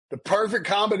The perfect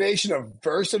combination of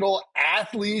versatile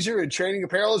athleisure and training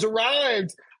apparel has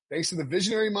arrived. Thanks to the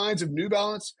visionary minds of New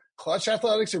Balance, Clutch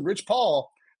Athletics, and Rich Paul,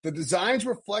 the designs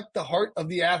reflect the heart of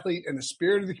the athlete and the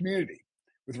spirit of the community.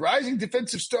 With rising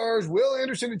defensive stars Will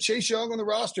Anderson and Chase Young on the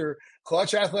roster,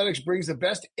 Clutch Athletics brings the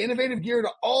best innovative gear to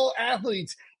all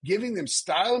athletes, giving them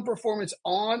style and performance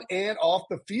on and off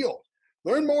the field.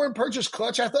 Learn more and purchase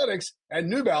Clutch Athletics at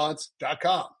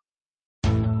newbalance.com.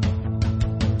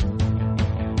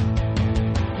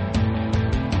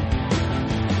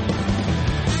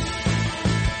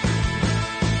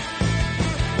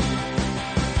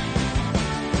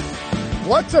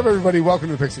 What's up, everybody? Welcome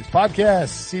to the Pick Six Podcast,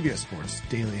 CBS Sports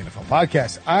Daily NFL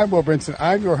Podcast. I'm Will Brinson.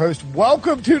 I'm your host.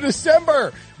 Welcome to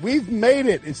December. We've made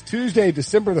it. It's Tuesday,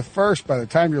 December the 1st by the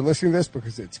time you're listening to this,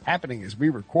 because it's happening as we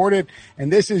record it. And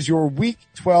this is your Week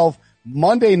 12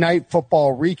 Monday Night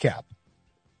Football recap.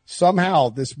 Somehow,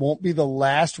 this won't be the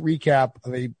last recap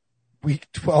of a Week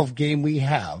 12 game we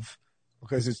have,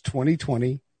 because it's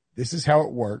 2020. This is how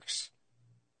it works.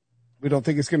 We don't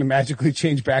think it's going to magically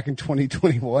change back in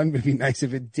 2021. It'd be nice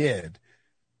if it did.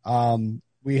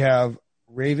 We have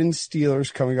Ravens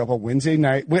Steelers coming up on Wednesday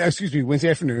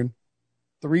afternoon,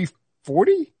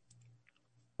 3:40.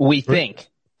 We think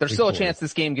there's still a chance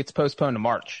this game gets postponed to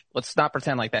March. Let's not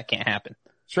pretend like that can't happen.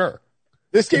 Sure.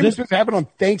 This game was supposed to happen on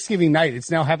Thanksgiving night.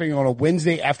 It's now happening on a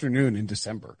Wednesday afternoon in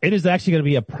December. It is actually going to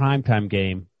be a primetime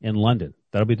game in London.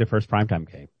 That'll be their first primetime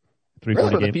game.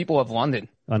 Really? For the people of London.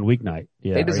 On weeknight.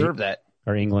 Yeah. They deserve that.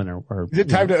 Or England or is it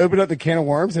time to open up the can of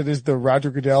worms that is the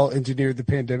Roger Goodell engineered the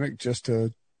pandemic just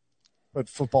to put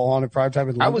football on at primetime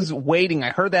in London? I was waiting. I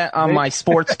heard that on my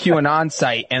sports QAnon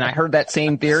site, and I heard that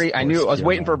same theory. I knew I was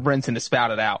waiting for Brinson to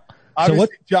spout it out.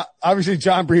 Obviously,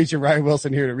 John Breach and Ryan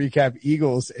Wilson here to recap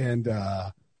Eagles and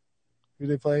who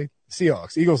they play?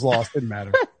 Seahawks. Eagles lost. Didn't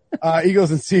matter. Eagles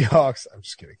and Seahawks. I'm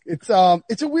just kidding. It's a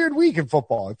weird week in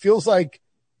football. It feels like,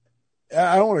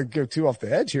 I don't want to go too off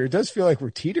the edge here. It does feel like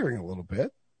we're teetering a little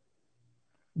bit.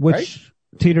 Which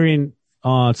teetering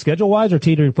schedule wise or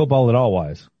teetering football at all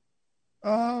wise?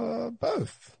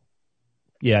 Both.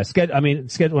 Yeah,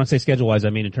 when I say schedule wise, I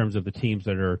mean in terms of the teams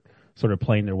that are sort of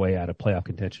playing their way out of playoff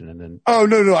contention, and then. Oh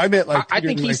no, I meant like. I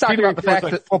think he's talking about the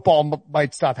fact that football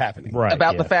might stop happening. Right.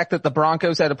 About the fact that the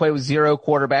Broncos had to play with 0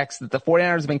 quarterbacks, that the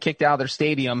 49ers have been kicked out of their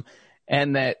stadium,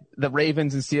 and that the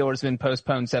Ravens and Steelers have been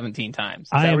postponed 17 times.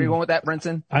 Is that where you going with that,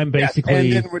 Brinson? I'm basically.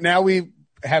 Yes. And then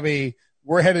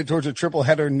we're headed towards a triple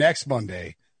header next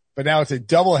Monday, but now it's a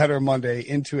double header Monday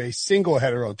into a single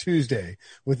header on Tuesday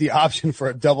with the option for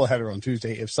a double header on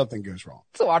Tuesday if something goes wrong.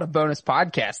 It's a lot of bonus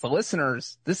podcasts. The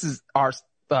listeners, this is our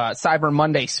Cyber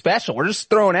Monday special. We're just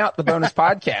throwing out the bonus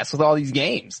podcast with all these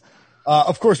games.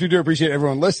 Of course, we do appreciate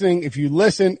everyone listening. If you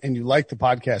listen and you like the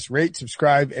podcast, rate,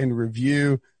 subscribe, and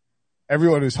review.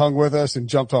 Everyone who's hung with us and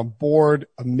jumped on board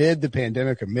amid the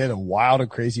pandemic, amid a wild and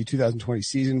crazy 2020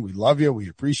 season. We love you. We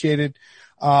appreciate it.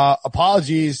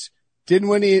 Apologies. Didn't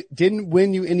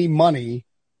win you any money.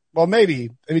 Well, maybe.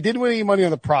 Didn't win any money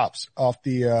on the props off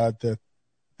the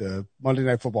Monday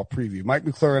Night Football preview. Mike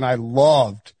McClure and I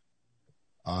loved,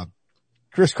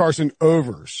 Chris Carson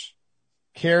overs,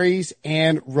 carries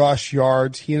and rush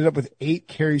yards. He ended up with 8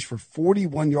 carries for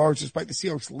 41 yards, despite the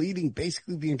Seahawks leading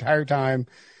basically the entire time.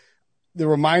 The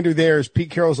reminder there is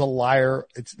Pete Carroll's a liar.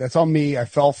 That's on me. I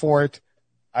fell for it.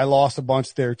 I lost a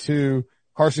bunch there too.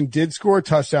 Carson did score a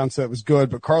touchdown, so that was good,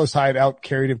 but Carlos Hyde out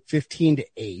carried him 15-8.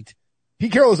 Pete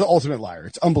Carroll is the ultimate liar.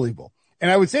 It's unbelievable.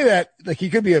 And I would say that there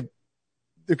could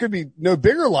be no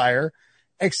bigger liar,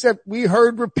 except we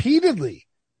heard repeatedly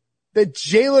that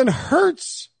Jalen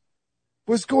Hurts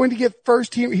was going to get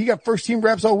first team. He got first team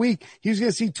reps all week. He was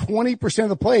going to see 20% of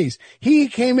the plays. He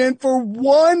came in for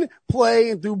one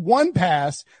play and threw one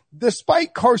pass,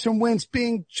 despite Carson Wentz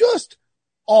being just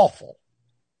awful.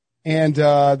 And,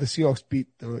 the Seahawks beat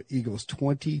the Eagles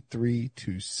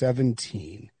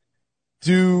 23-17.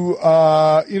 You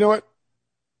know what?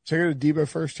 Should I go to Debo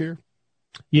first here?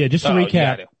 Yeah, just to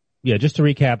recap. Just to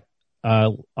recap,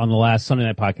 on the last Sunday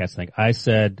Night Podcast thing, I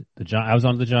said I was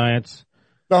on the Giants.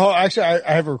 No, actually,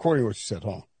 I have a recording of what you said.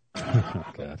 Hold on.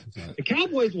 God. The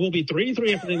Cowboys will be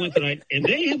 3-3 after they win tonight, and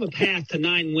they have a path to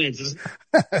 9 wins.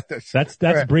 That's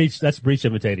Breach. That's Breach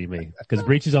imitating me, because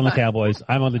Breach is on the Cowboys.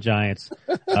 I'm on the Giants.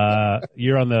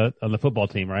 You're on the football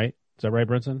team, right? Is that right,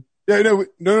 Brinson? Yeah,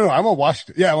 no. I'm on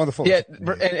Washington. Yeah, I'm on the football. Yeah,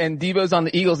 and Debo's on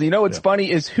the Eagles. You know what's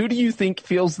funny is, who do you think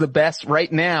feels the best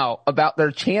right now about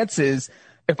their chances?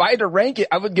 If I had to rank it,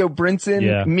 I would go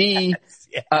Brinson, me,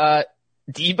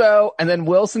 Debo, and then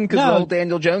Wilson because of the whole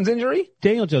Daniel Jones injury.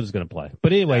 Daniel Jones is going to play.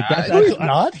 But anyway, he's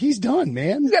not. He's done,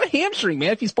 man. He's got a hamstring,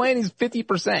 man. If he's playing, he's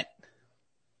 50%.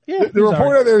 Yeah, the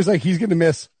report out there is like he's going to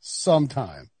miss some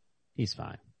time. He's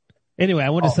fine. Anyway, I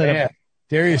want to set up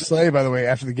Darius Slay, by the way,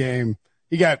 after the game,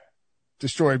 he got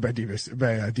destroyed by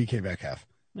DK Metcalf.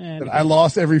 I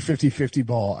lost every 50-50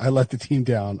 ball. I let the team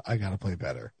down. I got to play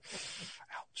better.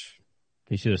 Ouch.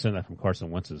 He should have sent that from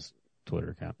Carson Wentz's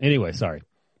Twitter account. Anyway, sorry.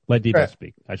 Let Debo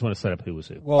speak. I just want to set up who was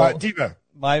who. Well, Debo.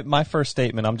 My first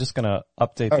statement, I'm just going to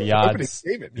update the odds.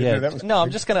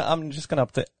 I'm just going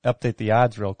to update the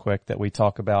odds real quick that we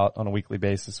talk about on a weekly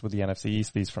basis with the NFC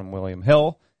East. These from William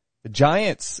Hill. The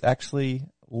Giants actually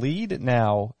lead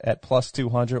now at plus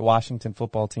 200. Washington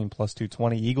football team plus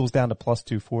 220. Eagles down to plus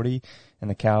 240, and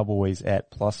the Cowboys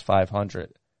at plus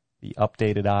 500. The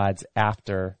updated odds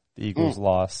after the Eagles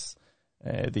loss.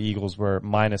 The Eagles were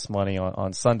minus money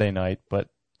on Sunday night, but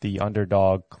the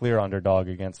clear underdog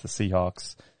against the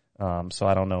Seahawks. So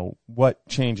I don't know what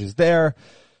changes there.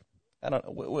 I don't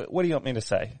know. What do you want me to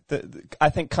say?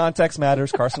 I think context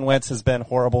matters. Carson Wentz has been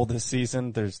horrible this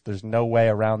season. There's no way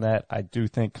around that. I do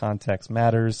think context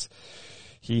matters.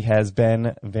 He has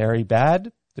been very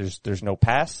bad. There's no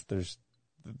pass.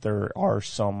 There are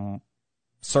some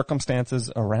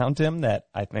circumstances around him that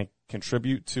I think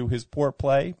contribute to his poor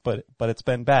play, but it's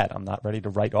been bad. I'm not ready to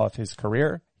write off his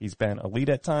career. He's been elite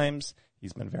at times.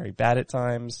 He's been very bad at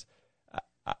times.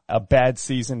 A bad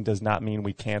season does not mean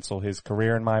we cancel his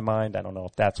career in my mind. I don't know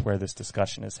if that's where this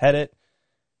discussion is headed.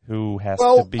 Who has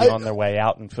to be on their way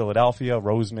out in Philadelphia?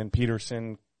 Roseman,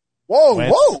 Peterson. Whoa.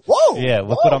 Yeah,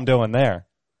 look what I'm doing there.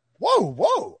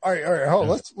 Whoa. All right. Hold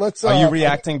on. Let's. Are you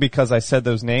reacting because I said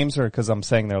those names or because I'm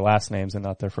saying their last names and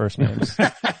not their first names?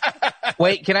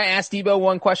 Wait, can I ask Debo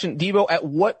one question? Debo, at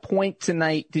what point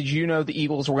tonight did you know the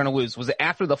Eagles were going to lose? Was it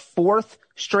after the fourth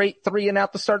straight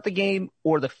 3-and-out to start the game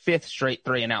or the fifth straight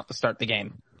 3-and-out to start the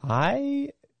game?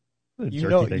 You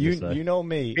know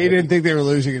me. He didn't think they were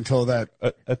losing until that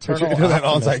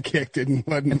onside kick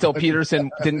wasn't until Peterson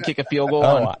didn't kick a field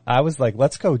goal. I was like,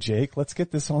 let's go, Jake. Let's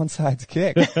get this onside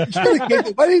kick.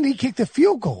 Why didn't he kick the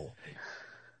field goal?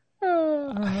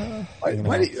 Okay, all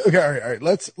right.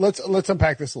 Let's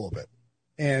unpack this a little bit.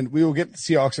 And we will get the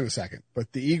Seahawks in a second.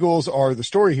 But the Eagles are the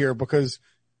story here because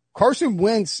Carson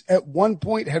Wentz at one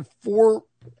point had 4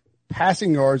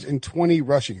 passing yards and 20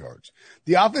 rushing yards.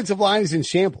 The offensive line is in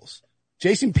shambles.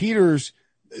 Jason Peters,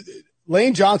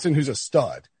 Lane Johnson, who's a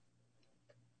stud,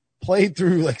 played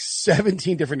through like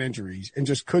 17 different injuries and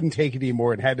just couldn't take it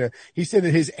anymore and he said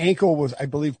that his ankle was, I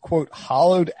believe, quote,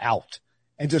 hollowed out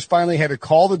and just finally had to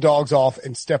call the dogs off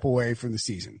and step away from the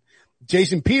season.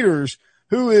 Jason Peters,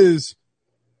 who is,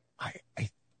 I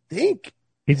think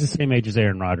he's the same age as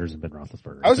Aaron Rodgers and Ben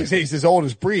Roethlisberger. I was going to say he's as old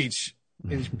as Breach.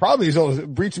 He's probably as old as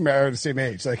Breach and Mary are the same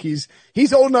age. Like he's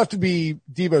old enough to be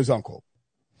Debo's uncle.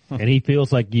 And he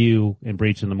feels like you and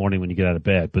Breach in the morning when you get out of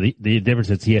bed. But the difference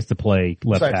is he has to play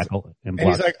left tackle and block.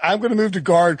 And he's like, I'm going to move to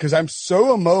guard because I'm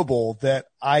so immobile that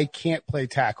I can't play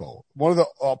tackle. One of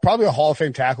the probably a Hall of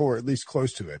Fame tackle or at least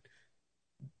close to it.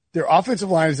 Their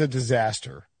offensive line is a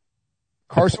disaster.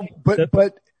 Carson,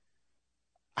 but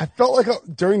I felt like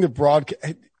during the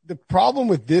broadcast, the problem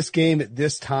with this game at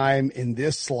this time in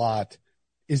this slot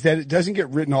is that it doesn't get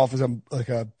written off as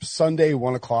a Sunday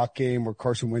 1:00 game where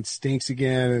Carson Wentz stinks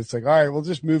again. And it's like, all right, we'll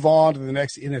just move on to the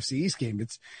next NFC East game.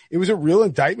 It was a real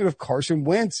indictment of Carson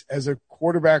Wentz as a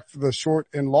quarterback for the short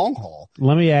and long haul.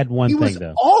 Let me add one thing though. He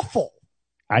was awful.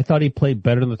 I thought he played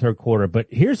better in the third quarter, but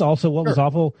here's also what was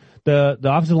awful. The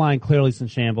offensive line clearly is in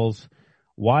shambles.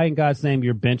 Why in God's name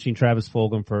you're benching Travis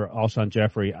Fulgham for Alshon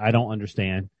Jeffrey? I don't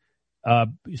understand.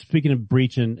 Speaking of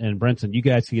Breach and Brinson, you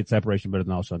guys can get separation better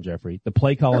than Alshon Jeffrey. The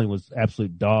play calling was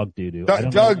absolute dog doo-doo.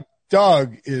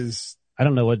 Doug is. I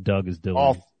don't know what Doug is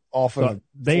doing.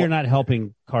 They are not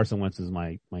helping Carson Wentz is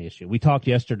my issue. We talked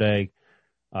yesterday.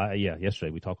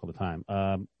 Yesterday we talk all the time.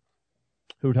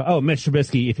 Mitch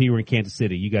Trubisky, if he were in Kansas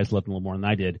City, you guys loved him a little more than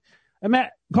I did. And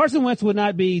Carson Wentz would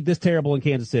not be this terrible in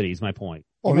Kansas City is my point.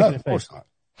 Oh, no, of course not.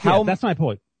 That's my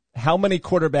point. How many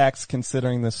quarterbacks,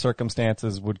 considering the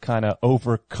circumstances, would kind of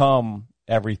overcome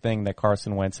everything that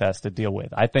Carson Wentz has to deal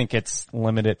with? I think it's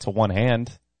limited to one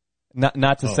hand.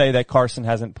 Not to say that Carson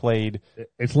hasn't played.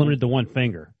 It's limited to one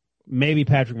finger. Maybe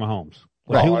Patrick Mahomes.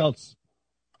 Who else?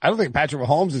 I don't think Patrick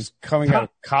Mahomes is coming out of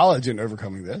college and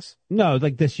overcoming this. No,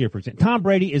 like this year, for example. Tom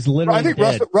Brady is literally I think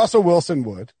Russell Wilson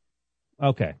would.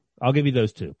 Okay. I'll give you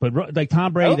those two. But like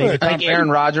Tom Brady. I think Aaron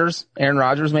Rodgers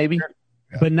maybe.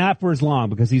 Yeah. But not for as long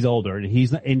because he's older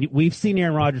and we've seen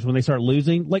Aaron Rodgers when they start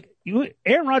losing. Like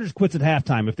Aaron Rodgers quits at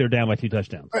halftime if they're down by 2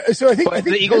 touchdowns. So I think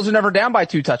the Eagles are never down by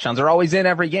 2 touchdowns. They're always in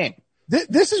every game.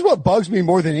 This is what bugs me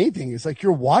more than anything. It's like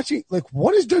you're watching, like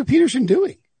what is Doug Peterson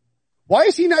doing? Why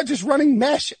is he not just running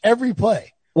mesh every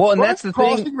play? Well, and that's the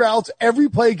crossing thing. Routes every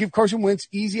play, give Carson Wentz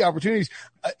easy opportunities.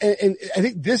 And I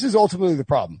think this is ultimately the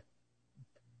problem.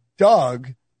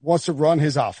 Doug wants to run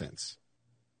his offense,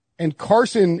 and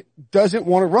Carson doesn't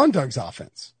want to run Doug's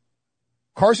offense.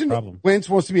 Carson Wentz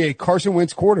wants to be a Carson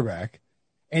Wentz quarterback,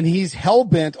 and he's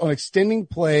hell-bent on extending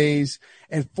plays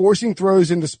and forcing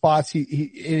throws into spots.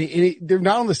 They're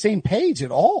not on the same page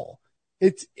at all.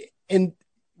 And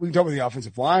we can talk about the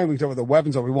offensive line. We can talk about the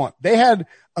weapons all we want. They had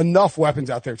enough weapons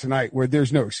out there tonight where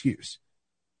there's no excuse.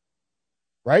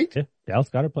 Right? Yeah. Dallas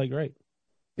Goedert played great.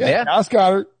 Yeah. Dallas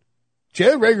Goedert.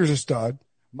 Jalen Reagor's a stud.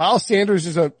 Miles Sanders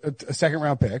is a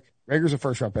second-round pick. Reagor's a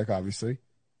first-round pick, obviously.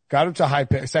 Goedert's a high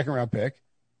pick, second-round pick.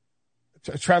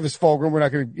 Travis Fulgham, we're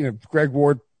not going to, Greg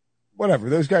Ward, whatever.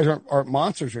 Those guys aren't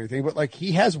monsters or anything, but like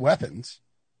he has weapons.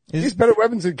 He has better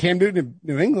weapons than Cam Newton in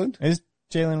New England. Is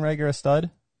Jalen Reagor a stud?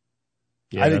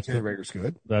 Yeah, I think Jalen Reagor's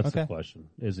good. That's the question.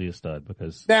 Is he a stud?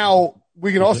 Because now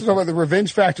we can also talk about the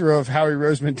revenge factor of Howie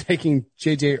Roseman taking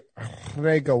JJ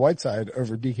Whiteside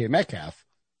over DK Metcalf.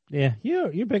 Yeah,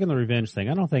 you're big on the revenge thing.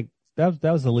 I don't think that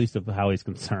was the least of Howie's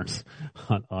concerns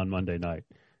on Monday night.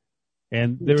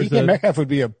 And there was DK Metcalf would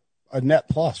be a net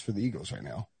plus for the Eagles right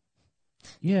now.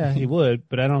 Yeah, he would,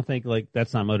 but I don't think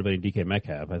that's not motivating DK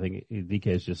Metcalf. I think DK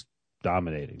is just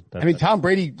dominating. Tom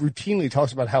Brady routinely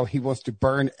talks about how he wants to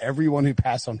burn everyone who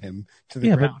passed on him to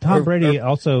the ground. But Tom Brady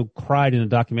also cried in a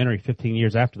documentary 15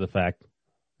 years after the fact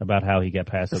about how he got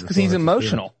passed. That's because he's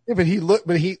emotional. Yeah, but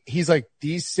he's like,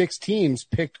 these 6 teams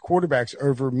picked quarterbacks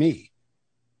over me.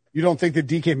 You don't think that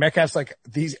DK Metcalf's like,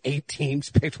 these 8 teams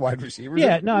picked wide receivers?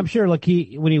 Yeah, no, I'm sure when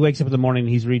he wakes up in the morning,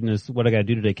 he's reading his what I got to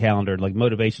do today calendar, like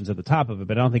motivation's at the top of it,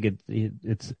 but I don't think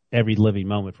it's every living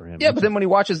moment for him. Yeah, but then when he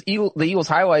watches the Eagles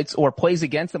highlights or plays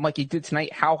against them like he did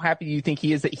tonight, how happy do you think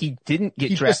he is that he didn't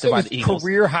get drafted by the Eagles?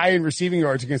 Career high in receiving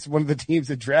yards against one of the teams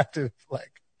that drafted,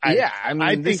 I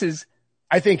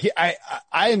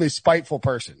am a spiteful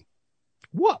person.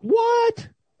 What?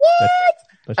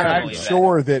 And I'm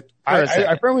sure that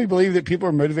I firmly believe that people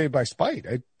are motivated by spite.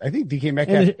 I think DK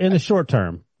Metcalf in the short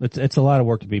term, it's a lot of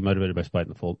work to be motivated by spite in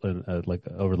the full,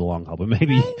 over the long haul. But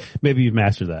maybe you've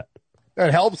mastered that.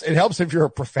 It helps. It helps if you're a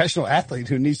professional athlete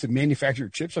who needs to manufacture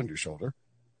chips on your shoulder.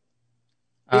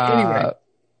 Anyway,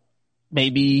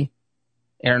 maybe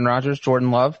Aaron Rodgers, Jordan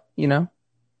Love.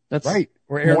 That's right.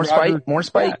 More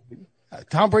spite. Yeah.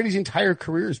 Tom Brady's entire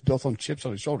career is built on chips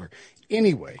on his shoulder.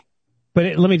 Anyway.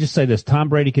 But let me just say this. Tom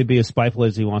Brady could be as spiteful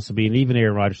as he wants to be, and even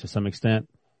Aaron Rodgers to some extent,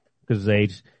 because of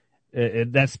his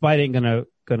age. That spite ain't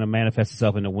gonna manifest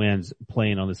itself into wins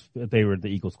playing on this. They were the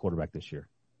Eagles quarterback this year.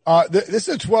 This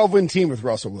is a 12-win team with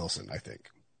Russell Wilson, I think.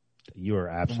 You are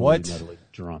absolutely utterly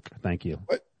drunk. Thank you.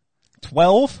 What?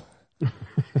 12?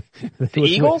 The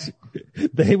Eagles?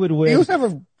 They would win. The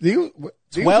Eagles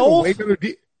 12?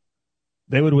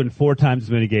 They would win 4 times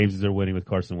as many games as they're winning with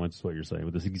Carson Wentz, is what you're saying,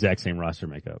 with this exact same roster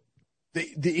makeup.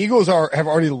 The Eagles have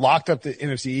already locked up the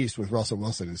NFC East with Russell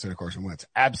Wilson instead of Carson Wentz.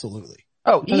 Absolutely.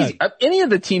 Oh, easy. Any of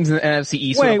the teams in the NFC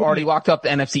East would have already locked up the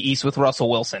NFC East with Russell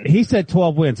Wilson. He said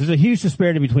 12 wins. There's a huge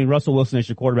disparity between Russell Wilson as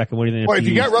your quarterback and winning the NFC East. Well, if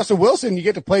you got Russell Wilson, you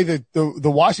get to play the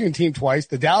Washington team twice,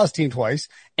 the Dallas team twice.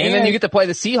 And then you get to play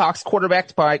the Seahawks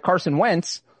quarterbacked by Carson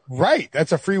Wentz. Right.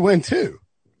 That's a free win too.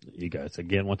 You guys,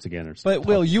 once again. But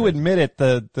Will, you admit it,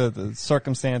 the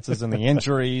circumstances and the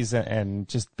injuries and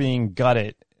just being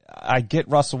gutted. I get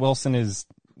Russell Wilson is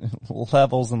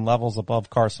levels and levels above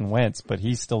Carson Wentz, but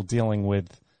he's still dealing with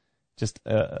just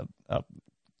a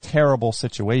terrible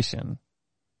situation.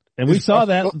 And we saw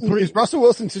that. Is Russell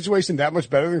Wilson's situation that much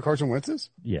better than Carson Wentz's?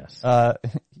 Yes.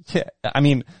 Yeah. I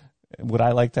mean, would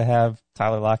I like to have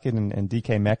Tyler Lockett and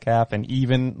DK Metcalf and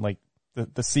even like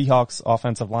the Seahawks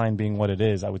offensive line being what it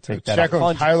is? I would take that. Check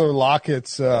on Tyler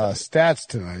Lockett's stats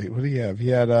tonight. What do you have? He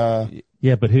had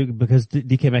yeah, but because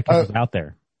DK Metcalf was out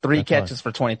there. 3 catches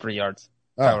for 23 yards.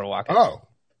 Tyler Lockett.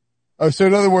 So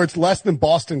in other words, less than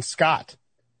Boston Scott.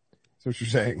 That's what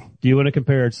you're saying. Do you want to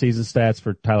compare season stats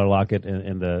for Tyler Lockett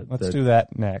and the? Let's do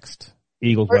that next.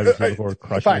 Eagles wide receiver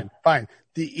crushing. Fine.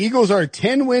 The Eagles are a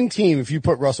 10-win team if you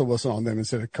put Russell Wilson on them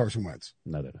instead of Carson Wentz.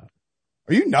 No, they're not.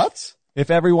 Are you nuts? If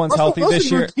everyone's healthy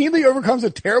this year, routinely overcomes a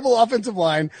terrible offensive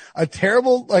line, a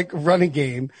terrible running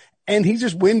game. And he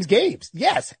just wins games.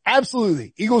 Yes,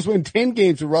 absolutely. Eagles win 10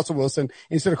 games with Russell Wilson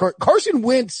instead of Carson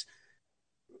Wentz.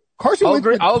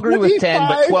 I'll agree with 10,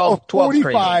 but 12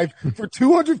 45 for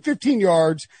 215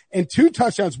 yards and 2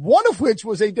 touchdowns, one of which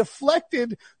was a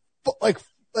deflected,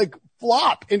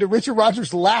 flop into Richard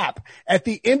Rodgers' lap at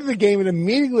the end of the game in a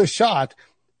meaningless shot.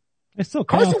 It still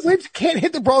counts. Carson Wentz can't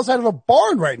hit the broadside of a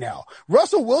barn right now.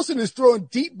 Russell Wilson is throwing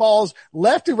deep balls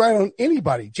left and right on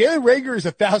anybody. Jalen Reagor is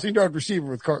a 1,000-yard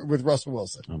receiver with Russell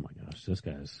Wilson. Oh my gosh, this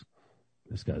guy's.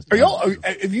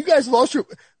 Have you guys lost your?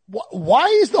 Why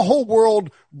is the whole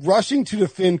world rushing to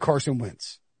defend Carson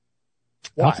Wentz?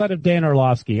 Why? Outside of Dan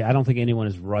Orlovsky, I don't think anyone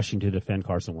is rushing to defend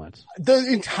Carson Wentz. The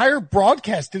entire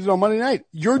broadcast did it on Monday night.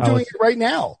 You're doing it right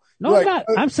now. No, I'm not.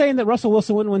 I'm saying that Russell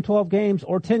Wilson wouldn't win 12 games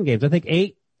or 10 games. I think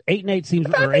 8-8 seems,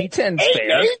 or 8-10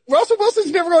 fair. Russell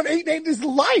Wilson's never gone 8-8 in his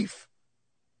life.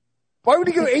 Why would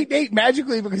he go 8-8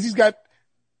 magically? Because he's got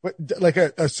like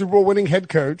a Super Bowl winning head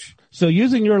coach. So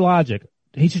using your logic,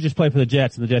 he should just play for the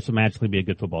Jets and the Jets will magically be a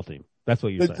good football team. That's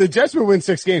what you're saying. The Jets would win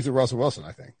 6 games with Russell Wilson,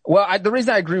 I think. Well, the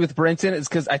reason I agree with Brenton is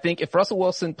because I think if Russell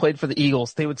Wilson played for the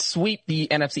Eagles, they would sweep the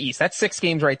NFC East. That's 6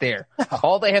 games right there.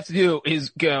 All they have to do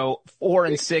is go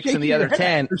 4-6 in the other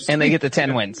 10, and they get the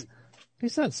 10 wins.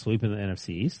 He's not sweeping the NFC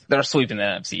East. They're sweeping the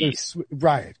NFC East.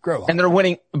 Right, grow up. And they're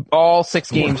winning all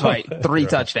 6 games by 3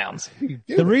 touchdowns.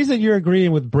 The reason you're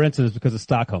agreeing with Brenton is because of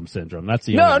Stockholm Syndrome. That's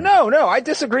the No. I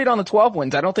disagreed on the 12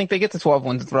 wins. I don't think they get to 12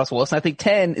 wins with Russell Wilson. I think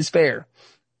 10 is fair.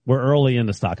 We're early in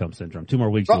the Stockholm Syndrome. 2 more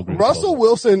weeks. Russell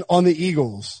Wilson on the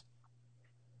Eagles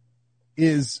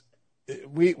is,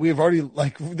 we've already,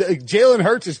 like, Jalen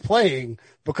Hurts is playing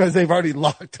because they've already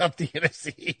locked up the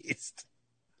NFC East.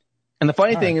 And the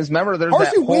funny thing is, remember, there's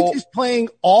Carson that whole... Wentz is playing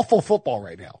awful football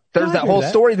right now. There's that whole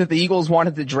story that the Eagles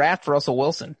wanted to draft Russell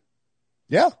Wilson.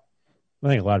 Yeah. I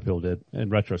think a lot of people did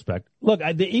in retrospect. Look,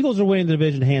 the Eagles are winning the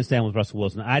division hands down with Russell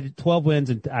Wilson. I did 12 wins,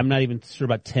 and I'm not even sure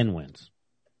about 10 wins.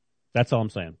 That's all I'm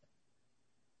saying.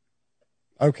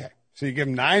 Okay. So you give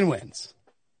him 9 wins.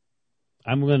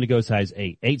 I'm going to go size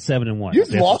 8. 8, 7, and 1.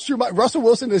 You've lost your mind. Russell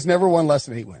Wilson has never won less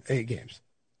than 8 games.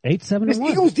 8, 7, and 1.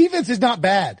 This Eagles defense is not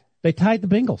bad. They tied the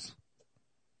Bengals.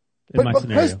 But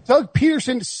because Doug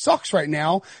Peterson sucks right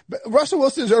now, but Russell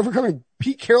Wilson is overcoming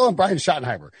Pete Carroll and Brian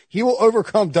Schottenheimer. He will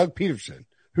overcome Doug Peterson,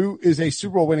 who is a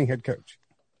Super Bowl winning head coach.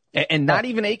 And not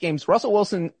even 8 games. Russell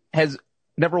Wilson has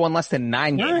never won less than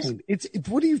 9 games. It's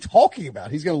what are you talking about?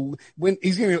 He's going to win.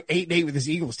 He's going to go 8-8 with this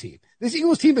Eagles team. This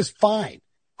Eagles team is fine.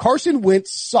 Carson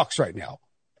Wentz sucks right now.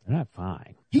 They're not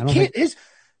fine. He can't.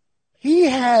 He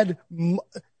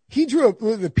drew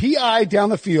the PI down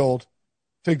the field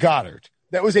to Goddard.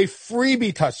 That was a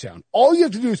freebie touchdown. All you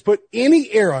have to do is put any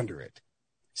air under it.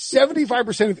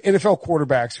 75% of NFL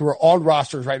quarterbacks who are on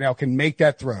rosters right now can make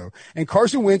that throw. And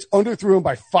Carson Wentz underthrew him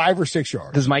by 5 or 6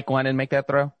 yards. Does Mike Glennon make that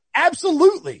throw?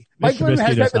 Absolutely. Mike Glennon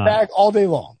has that in the bag all day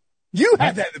long. You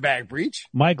have that in the bag, Breach.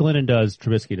 Mike Glennon does.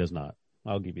 Trubisky does not.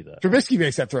 I'll give you that. Trubisky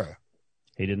makes that throw.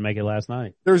 He didn't make it last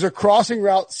night. There's a crossing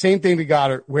route, same thing to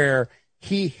Goddard, where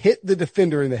he hit the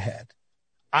defender in the head.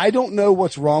 I don't know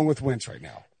what's wrong with Wentz right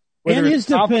now. In his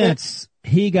defense,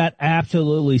 he got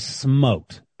absolutely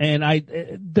smoked. And I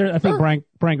think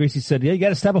Brian Greasy said, yeah, you got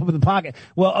to step up in the pocket.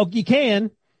 Well, you can,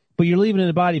 but you're leaving it in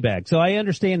a body bag. So I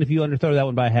understand if you underthrow that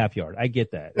one by a half yard. I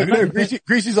get that.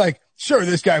 Greasy's like, sure,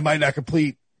 this guy might not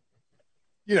complete,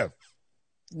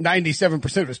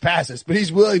 97% of his passes, but he's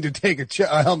willing to take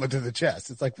a helmet to the chest.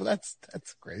 It's like, well, that's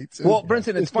great. So, well,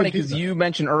 Brinson, it's funny because you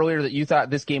mentioned earlier that you thought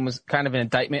this game was kind of an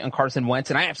indictment on Carson Wentz,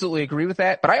 and I absolutely agree with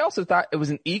that. But I also thought it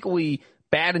was an equally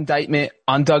bad indictment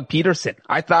on Doug Peterson.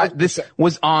 I thought this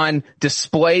was on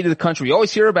display to the country. You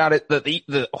always hear about it, that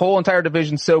the whole entire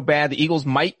division's so bad. The Eagles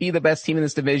might be the best team in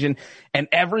this division, and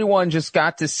everyone just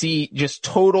got to see just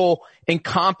total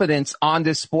incompetence on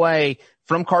display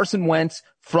from Carson Wentz,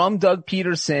 from Doug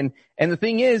Peterson. And the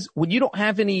thing is, when you don't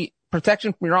have any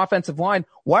protection from your offensive line,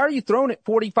 why are you throwing it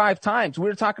 45 times? We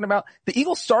were talking about the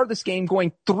Eagles started this game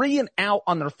going 3 and out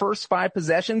on their first 5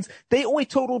 possessions. They only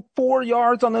totaled 4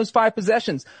 yards on those 5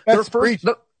 possessions. That's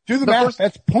do the math.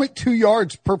 That's 0.2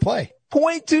 yards per play.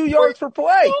 0.2 yards per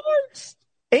play.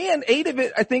 And 8 of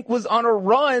it, I think, was on a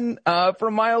run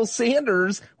from Miles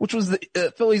Sanders, which was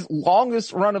the Phillies'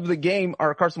 longest run of the game,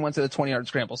 or Carson Wentz at a 20-yard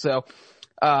scramble. So,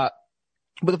 but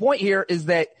the point here is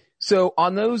that, so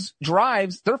on those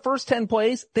drives, their first 10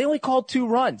 plays, they only called 2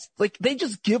 runs. Like, they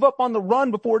just give up on the run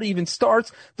before it even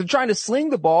starts. They're trying to sling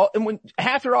the ball. And when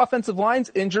half your offensive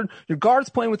line's injured, your guard's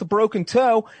playing with a broken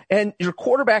toe, and your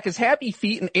quarterback has happy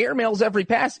feet and airmails every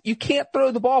pass, you can't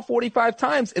throw the ball 45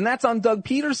 times. And that's on Doug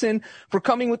Peterson for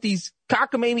coming with these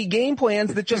cockamamie game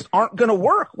plans that just aren't going to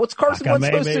work. What's Carson Wentz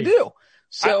supposed to do?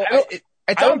 So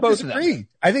it's on both of them.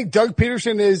 I think Doug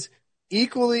Peterson is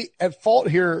equally at fault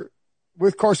here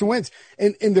with Carson Wentz.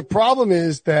 And the problem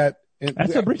is that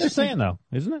that's what Breach is saying, though,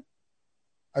 isn't it?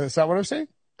 Is that what I'm saying?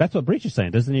 That's what Breach is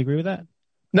saying. Doesn't he agree with that?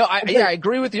 No, I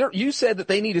agree with you. You said that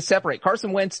they need to separate.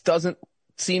 Carson Wentz doesn't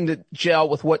seem to gel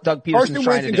with what Doug Peterson's Carson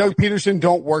trying Wentz to and do. Doug Peterson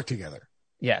don't work together.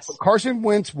 Yes. What Carson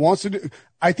Wentz wants to do.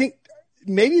 I think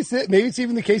maybe it's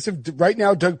even the case of right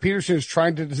now Doug Peterson is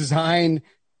trying to design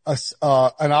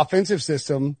an offensive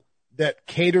system that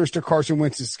caters to Carson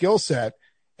Wentz's skill set,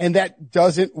 and that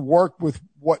doesn't work with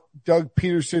what Doug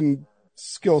Peterson's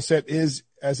skill set is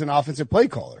as an offensive play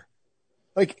caller.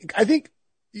 Like, I think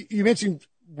you mentioned,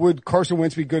 would Carson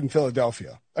Wentz be good in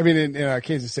Philadelphia? I mean, in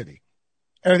Kansas City.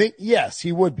 And I think, yes,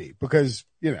 he would be because,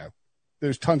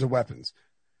 there's tons of weapons.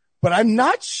 But I'm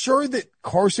not sure that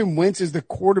Carson Wentz is the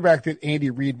quarterback that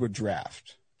Andy Reid would draft.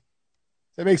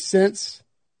 Does that make sense?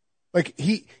 Like,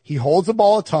 he holds the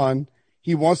ball a ton.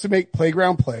 He wants to make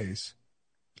playground plays.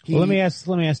 Let me ask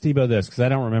Debo this, because I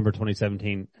don't remember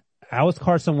 2017. How was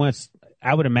Carson Wentz?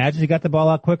 I would imagine he got the ball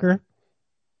out quicker.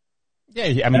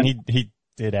 Yeah, I mean, he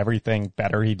did everything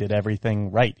better. He did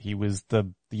everything right. He was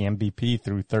the MVP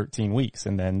through 13 weeks,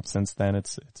 and then since then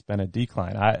it's been a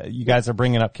decline. You guys are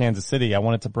bringing up Kansas City. I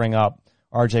wanted to bring up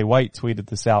RJ White tweeted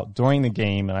this out during the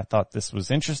game, and I thought this was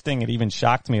interesting. It even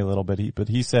shocked me a little bit. But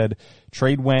he said,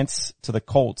 trade Wentz to the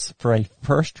Colts for a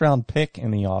first-round pick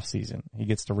in the offseason. He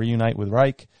gets to reunite with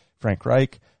Frank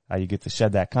Reich. You get to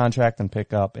shed that contract and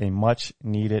pick up a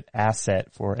much-needed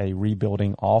asset for a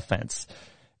rebuilding offense.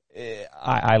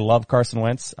 I love Carson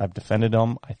Wentz. I've defended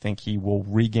him. I think he will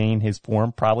regain his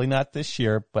form. Probably not this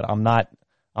year, but I'm not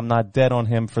dead on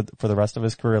him for the rest of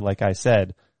his career, like I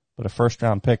said. But a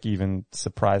first-round pick even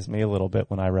surprised me a little bit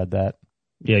when I read that.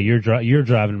 Yeah, you're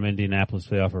driving to Indianapolis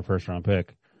to offer a first-round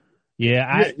pick.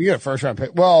 Yeah, you get a first-round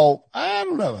pick. Well, I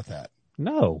don't know about that.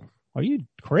 No, are you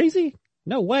crazy?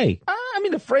 No way. I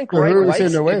mean, if Frank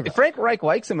Reich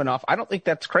likes him enough, I don't think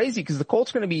that's crazy because the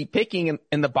Colts going to be picking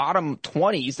in the bottom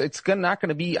 20s. It's not going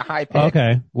to be a high pick.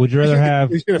 Okay. Would you rather have?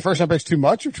 He's going to first-round pick too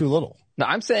much or too little? No,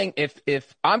 I'm saying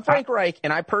if I'm Frank Reich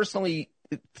and I personally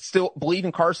still believe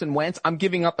in Carson Wentz, I'm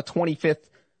giving up a 25th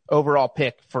overall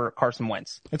pick for Carson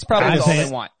Wentz. It's probably all they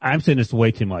want. I'm saying it's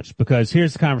way too much because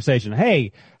here's the conversation.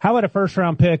 Hey, how about a first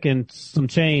round pick and some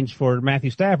change for Matthew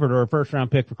Stafford or a first round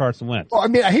pick for Carson Wentz? Well, I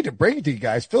mean, I hate to break it to you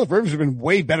guys. Phillip Rivers has been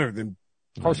way better than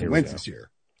Carson Wentz this year.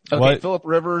 Okay, Phillip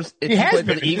Rivers, if he played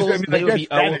for the Eagles, they would be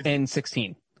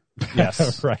 0-16.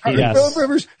 Yes. Right. Yes.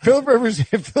 Phillip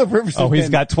Rivers. Oh, he's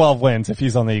got 12 wins if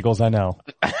he's on the Eagles, I know.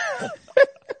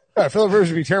 Phillip Rivers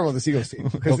would be terrible on the Eagles team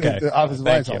because the offensive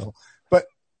line is awful. But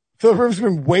Phillip Rivers has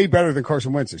been way better than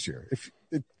Carson Wentz this year.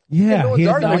 No one's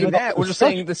arguing that. We're just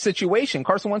saying the situation.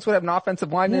 Carson Wentz would have an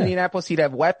offensive line in Indianapolis. He'd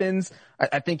have weapons.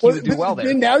 I think he would do well there.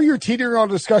 And now you're teetering on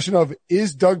a discussion of,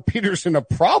 is Doug Peterson a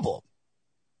problem?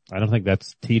 I don't think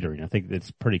that's teetering. I think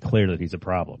it's pretty clear that he's a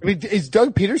problem. I mean, is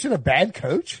Doug Peterson a bad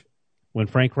coach? When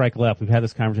Frank Reich left, we've had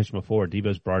this conversation before.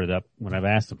 Debo's brought it up. When I've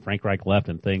asked him, Frank Reich left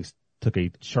and things took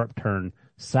a sharp turn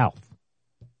south.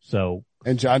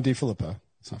 And John DeFilippo.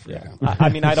 Let's not forget him. I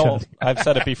mean, I've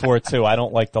said it before too. I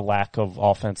don't like the lack of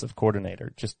offensive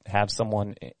coordinator. Just have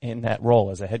someone in that role.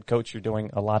 As a head coach, you're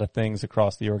doing a lot of things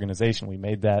across the organization. We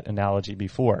made that analogy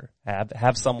before.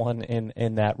 Have someone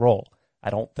in that role.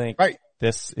 I don't think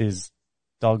this is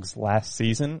Doug's last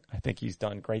season. I think he's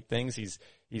done great things.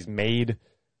 He's made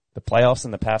the playoffs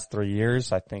in the past 3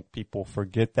 years. I think people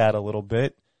forget that a little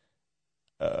bit.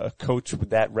 A coach with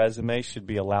that resume should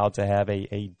be allowed to have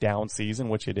a down season,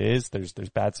 which it is. There's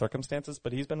bad circumstances,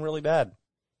 but he's been really bad.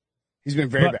 He's been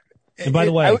very bad. And by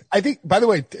the way, I think, by the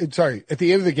way, sorry, at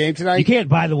the end of the game tonight. You can't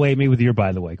by the way me with your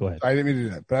by the way. Go ahead. I didn't mean to do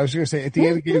that, but I was going to say at the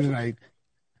end of the game tonight,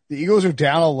 the Eagles are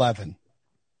down 11.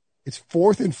 It's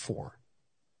 4th and 4.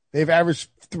 They've averaged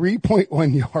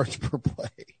 3.1 yards per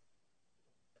play.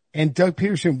 And Doug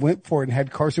Peterson went for it and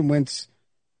had Carson Wentz.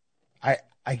 I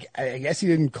guess he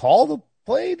didn't call the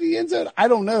play to the end zone. I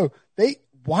don't know.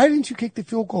 Why didn't you kick the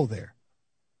field goal there?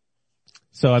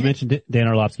 So I mentioned Dan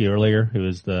Orlovsky earlier, who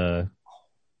is the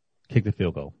kick the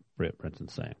field goal.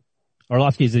 Brenton's saying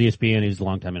Orlovsky is at ESPN. He's a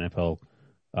longtime NFL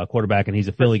quarterback, and he's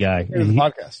a Philly guy. In the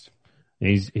podcast.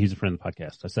 He's a friend of the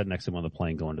podcast. I sat next to him on the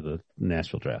plane going to the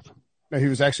Nashville draft. No, he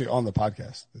was actually on the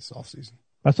podcast this offseason.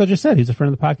 That's what I just said. He's a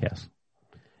friend of the podcast.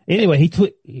 Anyway,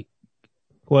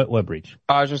 what breach?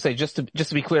 I was going to say, just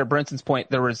to be clear, Brinson's point,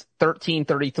 there was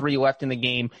 13:33 left in the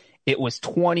game. It was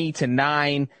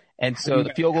 20-9, and so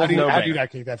the field goal is no-brainer. How do you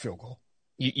not kick that field goal?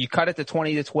 You cut it to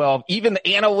 20-12. Even the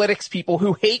analytics people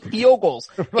who hate field goals,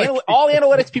 all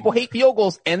analytics people hate field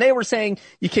goals, and they were saying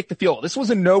you kick the field goal. This was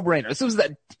a no-brainer. This was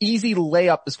that easy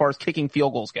layup as far as kicking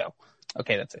field goals go.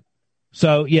 Okay, that's it.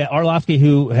 So yeah, Orlovsky,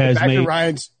 who has back made to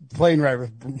Ryan's plane ride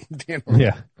with Dan.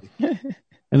 Yeah.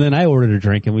 And then I ordered a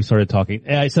drink and we started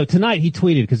talking. So tonight he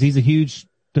tweeted, because he's a huge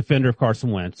defender of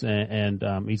Carson Wentz, and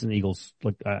he's an Eagles.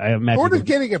 Like I imagine, sort of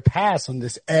getting a pass on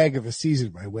this egg of a season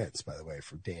by Wentz, by the way,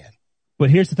 for Dan. But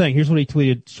here's the thing. Here's what he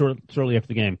tweeted shortly after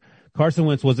the game. Carson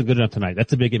Wentz wasn't good enough tonight.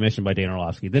 That's a big admission by Dan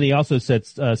Orlovsky. Then he also said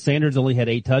Sanders only had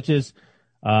 8 touches.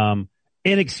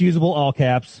 Inexcusable, all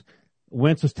caps.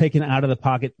 Wentz was taken out of the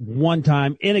pocket one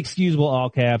time. Inexcusable, all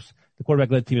caps. The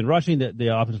quarterback led the team in rushing.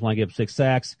 The offensive line gave up 6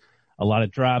 sacks, a lot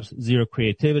of drops, 0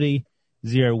 creativity,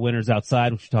 0 winners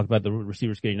outside, which we talked about the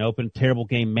receivers getting open, terrible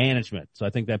game management. So I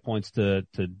think that points to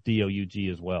DOUG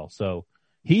as well. So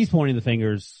he's pointing the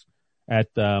fingers at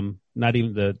not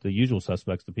even the usual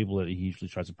suspects, the people that he usually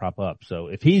tries to prop up. So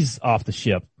if he's off the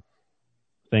ship,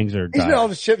 things are He's been off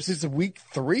the ship since week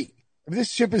 3. I mean,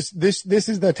 this ship is this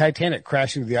is the Titanic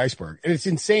crashing to the iceberg. And it's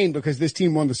insane because this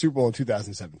team won the Super Bowl in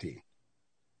 2017.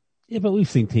 Yeah, but we've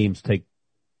seen teams take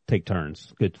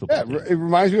turns. Good football. Yeah, it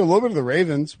reminds me a little bit of the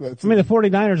Ravens. But I mean, the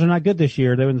 49ers are not good this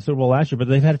year. They were in the Super Bowl last year, but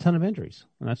they've had a ton of injuries.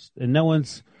 And no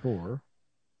one's sure.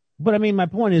 But I mean, my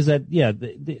point is that, yeah,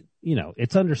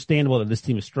 it's understandable that this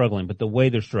team is struggling, but the way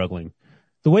they're struggling,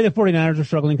 the way the 49ers are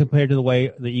struggling compared to the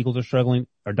way the Eagles are struggling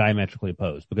are diametrically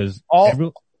opposed because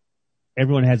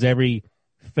everyone has every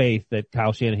faith that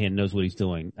Kyle Shanahan knows what he's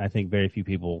doing. I think very few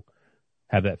people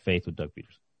have that faith with Doug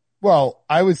Peterson. Well,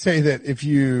 I would say that if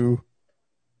you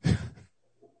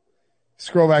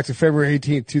scroll back to February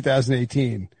 18th,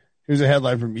 2018, here's a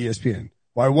headline from ESPN.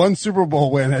 Why one Super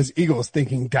Bowl win has Eagles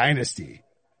thinking dynasty.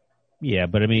 Yeah,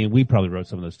 but I mean, we probably wrote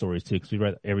some of those stories too because we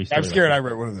read every story. I'm scared I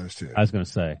wrote one of those too. I was going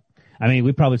to say. I mean,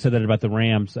 we probably said that about the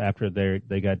Rams after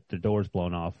they got their doors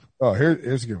blown off. Oh,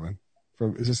 here's a good one.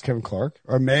 Is this Kevin Clark?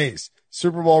 Or Mays.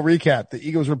 Super Bowl recap. The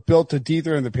Eagles were built to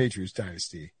dethrone the Patriots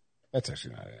dynasty. That's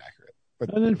actually not inaccurate.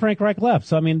 But and then Frank Reich left.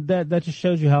 So, I mean, that just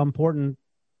shows you how important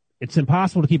it's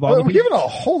impossible to keep all the We're giving a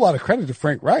whole lot of credit to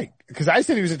Frank Reich because I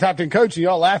said he was a top 10 coach and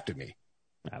y'all laughed at me.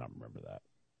 I don't remember that.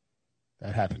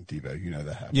 That happened, Debo. You know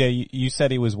that happened. Yeah, you said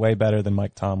he was way better than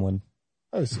Mike Tomlin.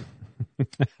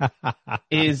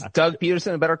 Is Doug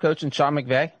Peterson a better coach than Sean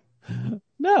McVay?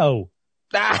 No.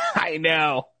 I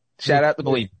know. Shout out to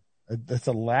Bleep. That's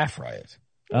a laugh riot.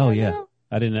 Oh yeah.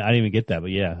 I didn't even get that, but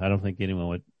yeah, I don't think anyone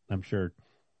would. I'm sure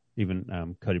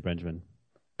even Cody Benjamin.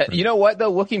 You know what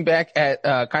though? Looking back at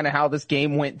kind of how this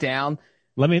game went down.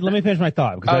 Let me finish my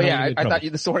thought. Oh yeah, I thought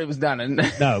the story was done. And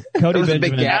no, Cody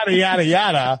Benjamin. Yada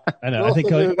yada. I know. I think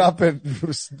Cody up at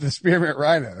the Spearmint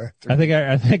Rhino. I think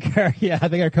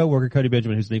our coworker Cody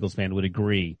Benjamin, who's an Eagles fan, would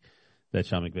agree that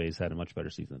Sean McVay's had a much better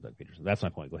season than Doug Peterson. That's my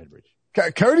point. Go ahead, Rich.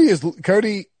 Cody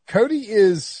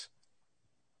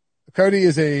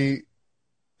is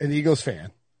an Eagles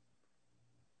fan.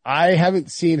 I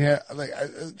haven't seen him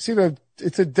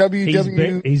it's a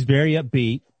WW. He's very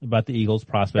upbeat about the Eagles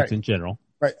prospects in general.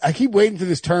 Right. I keep waiting for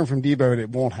this turn from Debo and it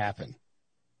won't happen.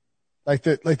 Like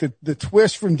the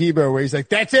twist from Debo where he's like,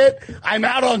 that's it. I'm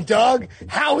out on Doug.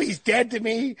 Howie's dead to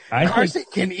me. Carson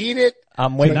can eat it.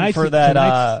 I'm waiting for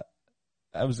that.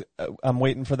 I'm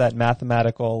waiting for that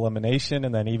mathematical elimination.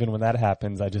 And then even when that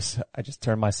happens, I just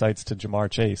turn my sights to Jamar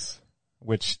Chase,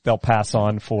 which they'll pass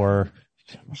on for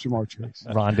Jamar Chase.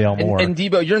 Rondale Moore. And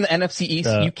Debo, you're in the NFC East.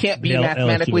 You can't be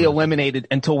mathematically eliminated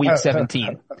until week 17.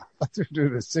 I thought they were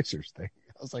doing a Sixers thing.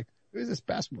 I was like, who's this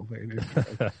basketball player?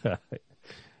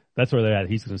 That's where they're at.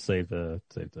 He's going to save the.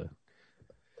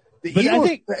 Eagles,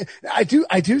 I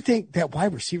do think that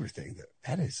wide receiver thing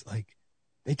that is like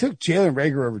they took Jalen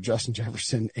Reagor over Justin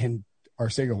Jefferson and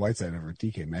Arcega-Whiteside over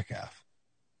DK Metcalf.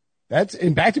 That's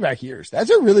in back-to-back years.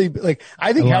 That's a really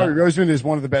I think Howie Roseman is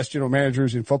one of the best general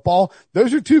managers in football.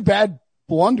 Those are 2 bad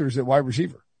blunders at wide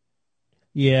receiver.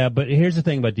 Yeah, but here's the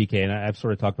thing about DK, and I've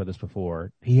sort of talked about this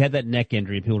before. He had that neck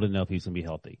injury, and people didn't know if he was going to be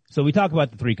healthy. So we talk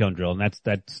about the 3-cone drill, and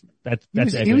that's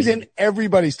he was in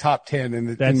everybody's top 10 in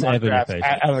the draft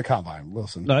out of the combine.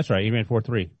 Wilson. No, that's right. He ran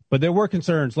 4.3. But there were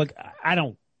concerns. Like I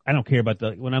don't care about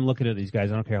when I'm looking at these guys.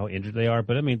 I don't care how injured they are.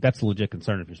 But I mean, that's a legit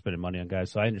concern if you're spending money on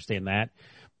guys. So I understand that.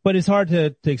 But it's hard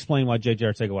to explain why J.J.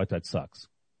 Arcega-Whiteside sucks.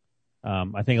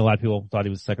 I think a lot of people thought he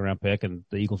was a second-round pick, and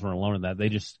the Eagles weren't alone in that. They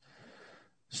just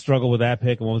struggle with that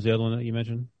pick. And what was the other one that you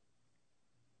mentioned?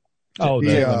 Oh,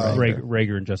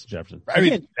 Reagor and Justin Jefferson. I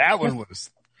mean, that one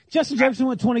was. Justin Jefferson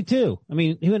went 22. I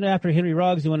mean, he went after Henry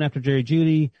Ruggs. He went after Jerry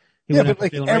Jeudy. Yeah,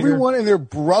 but everyone and their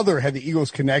brother had the Eagles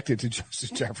connected to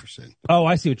Justin Jefferson. Oh,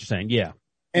 I see what you're saying. Yeah.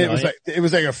 And it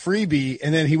was like a freebie,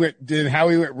 and then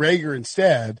Howie went Reagor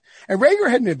instead. And Reagor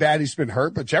hadn't been bad; he's been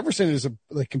hurt. But Jefferson is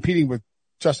competing with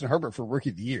Justin Herbert for Rookie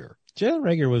of the Year. Jalen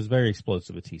Reagor was very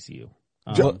explosive at TCU.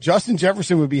 Justin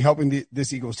Jefferson would be helping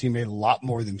this Eagles teammate a lot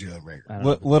more than Jalen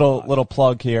Reagor. Little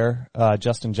plug here.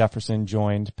 Justin Jefferson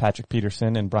joined Patrick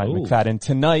Peterson and Brian McFadden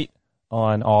tonight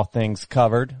on All Things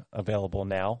Covered, available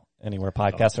now anywhere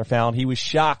podcasts are found. He was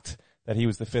shocked that he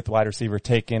was the 5th wide receiver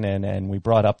taken, and we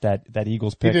brought up that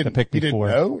Eagles pick, the pick before.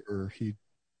 He didn't know, or he?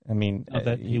 I mean,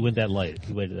 he went that late.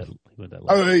 He went that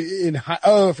late.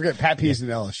 I forget. Pat P's an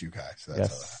LSU guy. So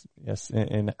yes.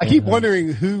 I keep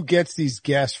wondering who gets these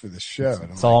guests for the show.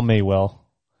 It's all me, Will.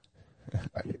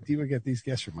 He would get these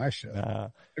guests for my show.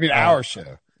 Our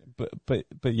show. But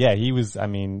yeah, he was. I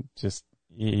mean,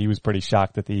 he was pretty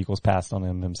shocked that the Eagles passed on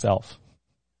him himself.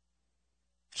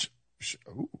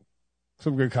 Ooh.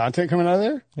 Some good content coming out of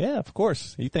there? Yeah, of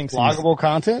course. He thinks bloggable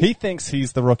content? He thinks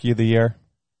he's the rookie of the year.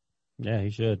 Yeah, he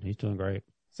should. He's doing great.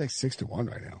 It's like 6-1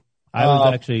 right now. I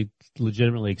was actually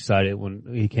legitimately excited when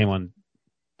he came on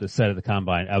the set of the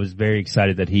combine. I was very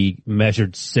excited that he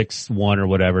measured 6'1" or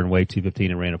whatever and weighed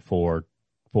 215 and ran a 4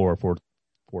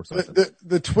 something.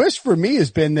 The twist for me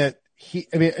has been that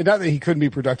not that he couldn't be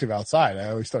productive outside. I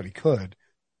always thought he could.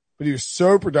 But he was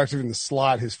so productive in the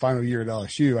slot his final year at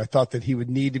LSU. I thought that he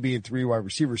would need to be in 3 wide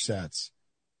receiver sets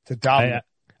to dominate.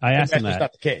 I asked him that. That's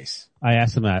not the case. I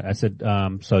asked him that. I said,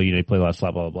 so, you play a lot of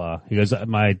slot, blah, blah, blah. He goes,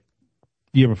 my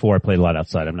year before I played a lot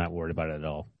outside. I'm not worried about it at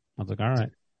all. I was like, all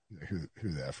right.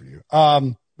 Who's that for you?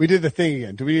 We did the thing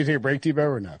again. Do we need to take a break, Debo,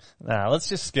 or no? Nah, let's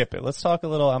just skip it. Let's talk a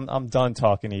little. I'm done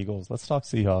talking Eagles. Let's talk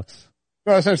Seahawks.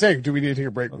 No, that's what I'm saying. Do we need to take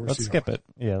a break? Let's skip it.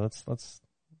 Yeah, let's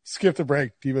skip the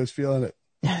break. Debo's feeling it.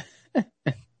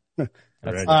 So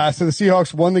the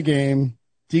Seahawks won the game.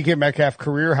 DK Metcalf,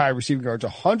 career high receiving yards,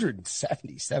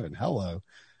 177. Hello.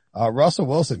 Russell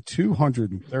Wilson,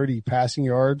 230 passing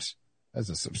yards. That's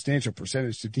a substantial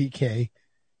percentage to DK.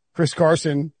 Chris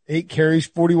Carson, 8 carries,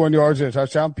 41 yards and a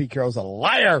touchdown. Pete Carroll's a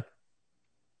liar.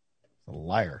 A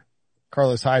liar.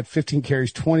 Carlos Hyde, 15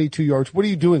 carries, 22 yards. What are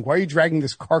you doing? Why are you dragging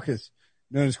this carcass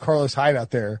known as Carlos Hyde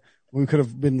out there when we could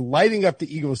have been lighting up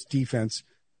the Eagles defense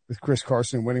with Chris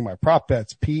Carson and winning my prop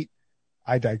bets? Pete,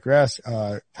 I digress.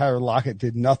 Tyler Lockett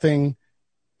did nothing.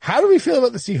 How do we feel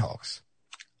about the Seahawks?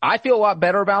 I feel a lot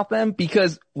better about them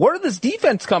because where did this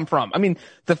defense come from? I mean,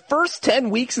 the first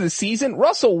 10 weeks of the season,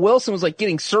 Russell Wilson was like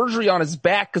getting surgery on his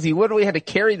back because he literally had to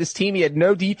carry this team. He had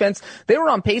no defense. They were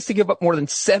on pace to give up more than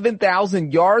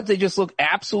 7,000 yards. They just looked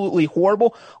absolutely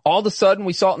horrible. All of a sudden,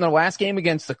 we saw it in their last game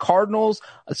against the Cardinals,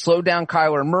 slowed down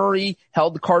Kyler Murray,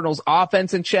 held the Cardinals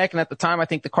offense in check. And at the time, I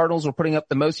think the Cardinals were putting up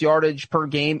the most yardage per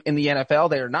game in the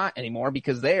NFL. They are not anymore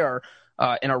because they are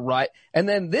in a rut. And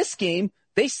then this game,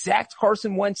 they sacked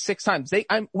Carson Wentz 6 times.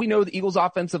 We know the Eagles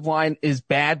offensive line is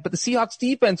bad, but the Seahawks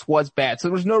defense was bad. So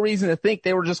there was no reason to think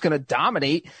they were just going to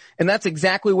dominate. And that's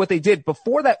exactly what they did.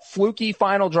 Before that fluky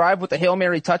final drive with the Hail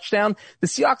Mary touchdown, the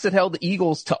Seahawks had held the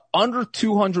Eagles to under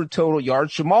 200 total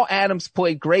yards. Jamal Adams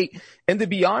played great. And to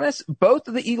be honest, both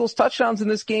of the Eagles touchdowns in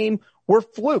this game were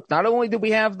fluke. Not only did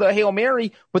we have the Hail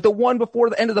Mary, but the one before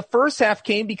the end of the first half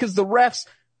came because the refs,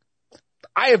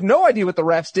 I have no idea what the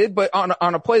refs did, but on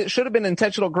a play that should have been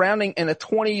intentional grounding and a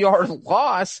 20-yard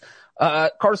loss,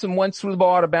 Carson Wentz threw the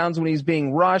ball out of bounds when he was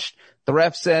being rushed. The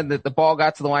ref said that the ball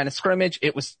got to the line of scrimmage.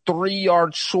 It was 3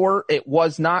 yards short. It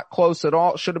was not close at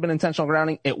all. It should have been intentional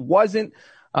grounding. It wasn't.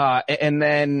 And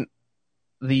then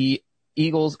the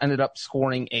Eagles ended up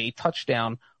scoring a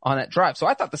touchdown on that drive. So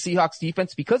I thought the Seahawks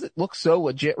defense, because it looks so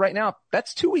legit right now,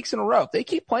 that's 2 weeks in a row. If they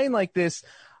keep playing like this,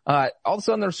 all of a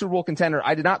sudden they're a Super Bowl contender.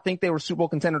 I did not think they were Super Bowl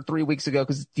contender 3 weeks ago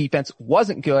because the defense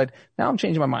wasn't good. Now I'm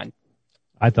changing my mind.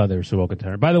 I thought they were Super Bowl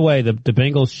contender. By the way, the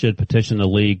Bengals should petition the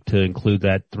league to include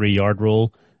that 3-yard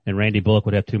rule, and Randy Bullock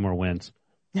would have 2 more wins.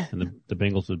 And the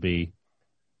Bengals would be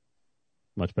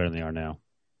much better than they are now.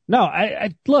 No,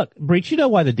 I look, Breach, you know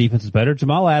why the defense is better.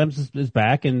 Jamal Adams is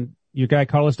back, and your guy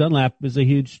Carlos Dunlap is a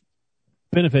huge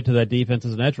benefit to that defense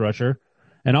as an edge rusher.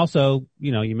 And also,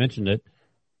 you mentioned it.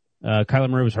 Kyler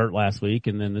Murray was hurt last week,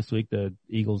 and then this week the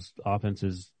Eagles offense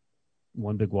is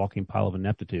one big walking pile of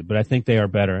ineptitude. But I think they are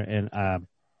better, and I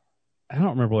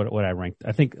don't remember what I ranked.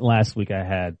 I think last week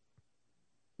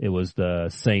it was the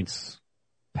Saints,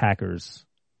 Packers,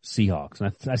 Seahawks,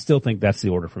 and I still think that's the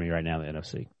order for me right now in the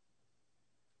NFC.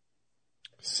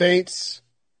 Saints,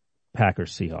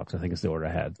 Packers, Seahawks. I think it's the order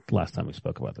I had last time we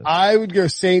spoke about this. I would go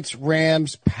Saints,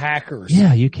 Rams, Packers.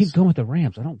 Yeah, you keep going with the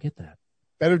Rams. I don't get that.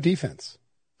 Better defense.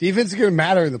 Defense is going to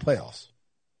matter in the playoffs.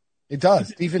 It does.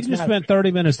 Defense You just matters. spent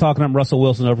 30 minutes talking about Russell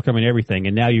Wilson overcoming everything,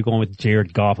 and now you're going with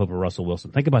Jared Goff over Russell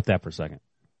Wilson. Think about that for a second.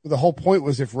 The whole point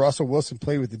was if Russell Wilson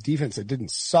played with the defense that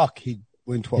didn't suck, he'd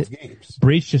win 12 games.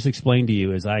 Breach just explained to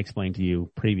you, as I explained to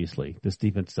you previously, this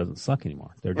defense doesn't suck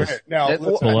anymore. They're just okay, now,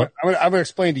 I'm going to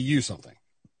explain to you something.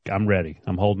 I'm ready.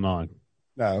 I'm holding on.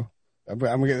 No, I'm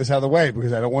going to get this out of the way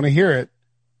because I don't want to hear it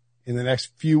in the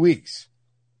next few weeks.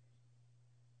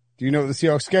 Do you know what the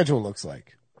Seahawks schedule looks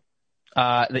like?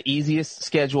 The easiest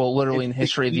schedule literally in the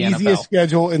history of the NFL. Easiest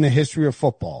schedule in the history of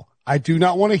football. I do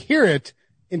not want to hear it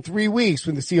in 3 weeks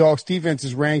when the Seahawks defense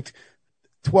is ranked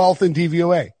 12th in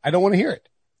DVOA. I don't want to hear it.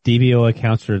 DVOA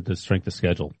counts for the strength of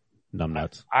schedule.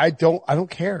 Numbnuts. I don't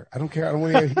care. I don't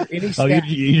want to hear any stats. Oh,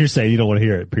 you're saying you don't want to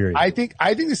hear it, period. I think the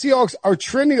Seahawks are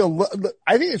trending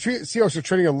Seahawks are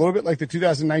trending a little bit like the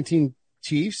 2019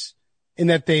 Chiefs in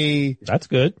that that's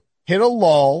good. Hit a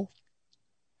lull,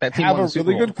 that team have a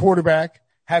really good quarterback,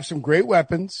 have some great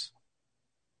weapons,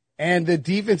 and the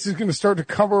defense is going to start to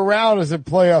cover around as the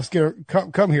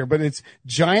playoffs come here. But it's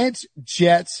Giants,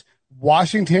 Jets,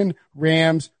 Washington,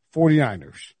 Rams,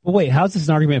 49ers. Well, wait, how's this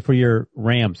an argument for your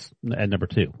Rams at number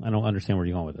 2? I don't understand where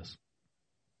you're going with this.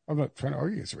 I'm not trying to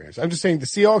argue against the Rams. I'm just saying the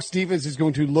Seahawks defense is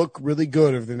going to look really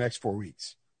good over the next 4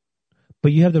 weeks.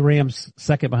 But you have the Rams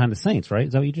second behind the Saints, right?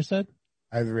 Is that what you just said?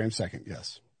 I have the Rams second,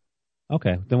 yes.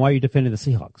 Okay, then why are you defending the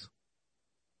Seahawks?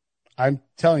 I'm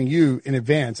telling you in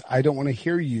advance, I don't want to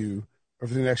hear you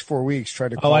over the next 4 weeks try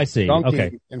to call I see.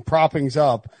 Okay. And proppings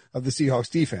up of the Seahawks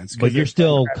defense. But you're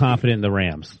still confident in the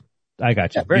Rams. I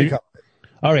got you. Yeah, very confident.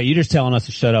 All right, you're just telling us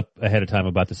to shut up ahead of time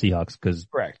about the Seahawks because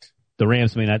correct. The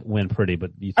Rams may not win pretty,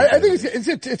 but you I think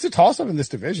it's a toss up in this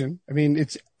division. I mean,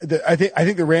 I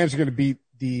think the Rams are going to beat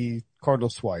the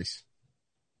Cardinals twice.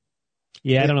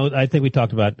 Yeah, I don't know. I think we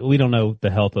don't know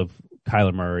the health of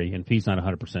Kyler Murray, and if he's not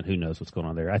 100%, who knows what's going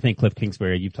on there. I think Cliff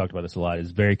Kingsbury, you've talked about this a lot,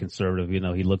 is very conservative.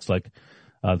 He looks like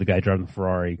the guy driving the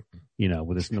Ferrari,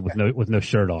 with no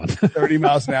shirt on. 30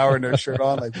 miles an hour, no shirt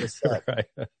on, like what's that? Right.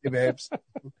 Hey, babes.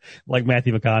 Like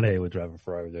Matthew McConaughey would drive a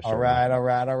Ferrari with no shirt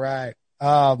on. All right.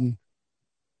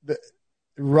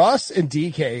 Russ and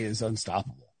DK is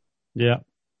unstoppable. Yeah.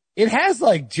 It has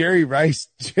like Jerry Rice,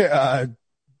 Joe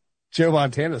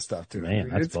Montana stuff to it. Man,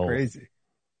 that's it's bold. crazy.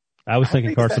 I was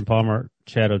thinking Carson Palmer,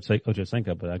 Chad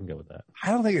Ochocinco, but I can go with that.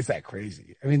 I don't think it's that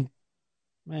crazy. I mean,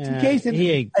 man, DK's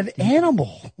an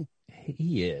animal.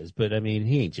 He is, but I mean,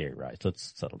 he ain't Jerry Rice.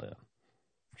 Let's settle down.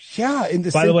 Yeah.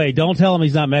 By the way, don't tell him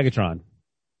he's not Megatron.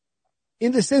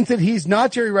 In the sense that he's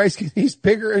not Jerry Rice because he's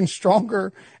bigger and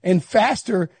stronger and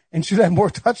faster and should have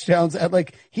more touchdowns.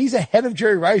 He's ahead of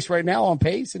Jerry Rice right now on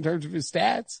pace in terms of his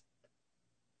stats.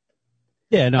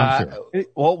 Yeah, no, I'm sure.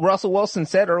 Well, Russell Wilson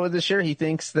said earlier this year he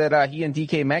thinks that he and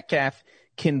DK Metcalf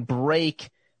can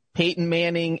break Peyton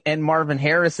Manning and Marvin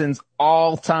Harrison's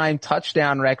all-time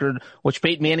touchdown record, which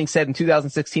Peyton Manning said in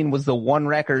 2016 was the one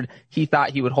record he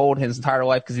thought he would hold his entire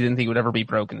life because he didn't think it would ever be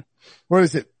broken. What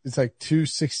is it? It's like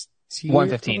 216?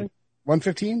 115.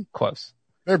 115? Close.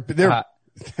 They're that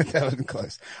wasn't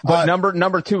close. But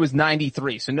number 2 is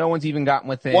 93, so no one's even gotten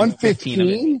within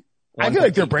 115? I feel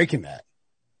like they're breaking that.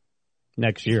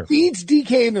 Next year. Feeds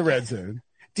DK in the red zone.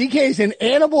 DK's an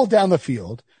animal down the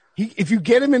field. If you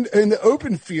get him in the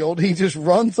open field, he just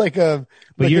runs like a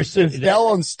Bell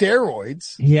on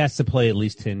steroids. He has to play at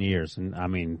least 10 years. And I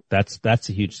mean, that's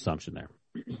a huge assumption there.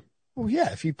 Well,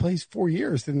 yeah, if he plays 4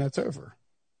 years, then that's over.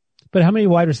 But how many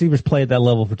wide receivers play at that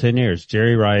level for 10 years?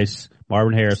 Jerry Rice,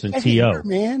 Marvin Harrison, T.O.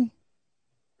 Man.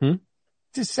 It's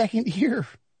his second year.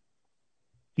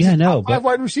 Yeah, I know. Top 5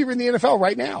 wide receiver in the NFL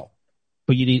right now.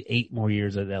 But you need 8 more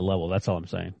years at that level. That's all I'm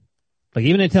saying. Like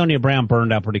even Antonio Brown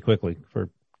burned out pretty quickly for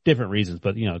different reasons,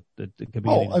 but it could be.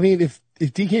 I mean, if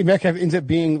DK Metcalf ends up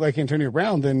being like Antonio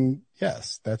Brown, then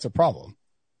yes, that's a problem.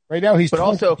 Right now he's. But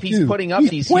 22. Also, if he's putting up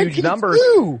these 22. Huge numbers,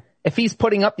 if he's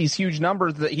putting up these huge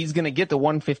numbers that he's going to get to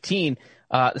 115,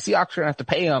 the Seahawks are going to have to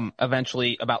pay him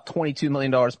eventually about $22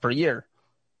 million per year.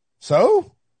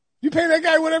 So you pay that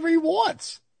guy whatever he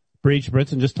wants.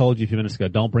 Brinson just told you a few minutes ago,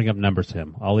 don't bring up numbers to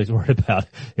him. All he's worried about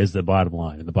is the bottom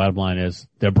line. And the bottom line is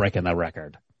they're breaking the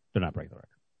record. They're not breaking the record.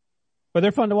 But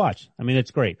they're fun to watch. I mean,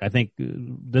 it's great. I think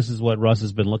this is what Russ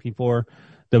has been looking for.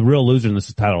 The real loser in this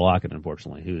is Tyler Lockett,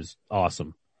 unfortunately, who's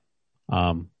awesome.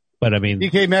 But I mean.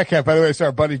 DK Metcalf, by the way, it's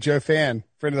our buddy Joe Fan,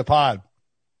 friend of the pod,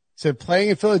 said playing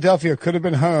in Philadelphia could have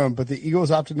been home, but the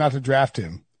Eagles opted not to draft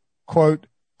him. Quote,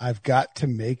 I've got to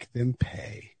make them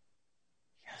pay.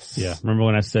 Yeah, remember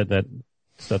when I said that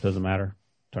stuff doesn't matter?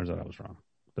 Turns out I was wrong.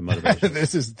 The motivation.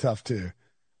 This is tough too.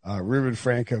 Ruben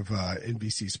Frank of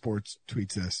NBC Sports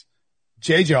tweets this.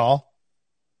 J-Jaw.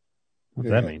 What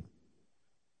does that mean?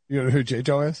 You know who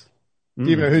J-Jaw is? Do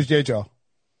you know who's J-Jaw?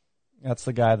 That's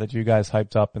the guy that you guys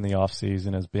hyped up in the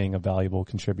offseason as being a valuable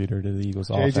contributor to the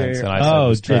Eagles offense. And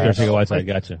I said J.J. Whiteside,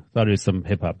 gotcha. Thought he was some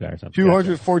hip-hop guy or something.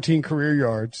 214 career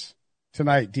yards.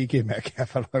 Tonight, DK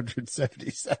Metcalf at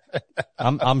 177.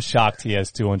 I'm shocked he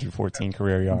has 214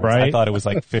 career yards. Right? I thought it was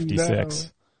like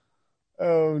 56. No.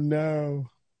 Oh, no.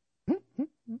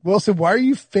 Wilson, why are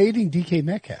you fading DK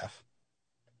Metcalf?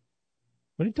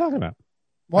 What are you talking about?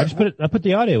 I put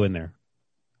the audio in there.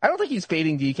 I don't think he's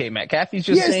fading DK Metcalf. He's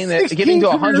just saying that getting to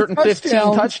 115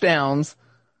 touchdowns.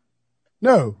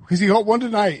 No, because he got one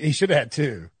tonight. He should have had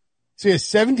 2. So he has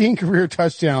 17 career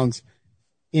touchdowns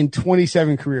in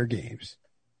 27 career games.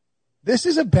 This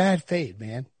is a bad fade,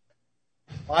 man.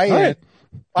 Buy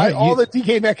all the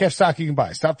DK Metcalf stock you can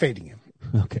buy. Stop fading him.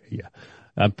 Okay, yeah.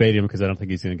 I'm fading him because I don't think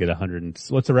he's going to get 100.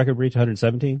 What's the record reach?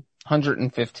 117?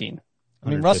 115. I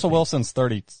mean, Russell Wilson's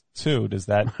 32. Does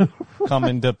that come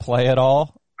into play at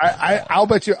all? I'll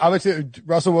bet you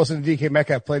Russell Wilson and DK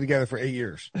Metcalf played together for 8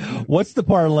 years. What's the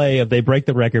parlay if they break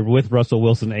the record with Russell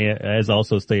Wilson as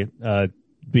also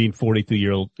being 42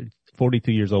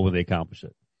 years old when they accomplish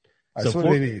it? That's what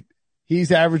they need.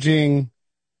 He's averaging,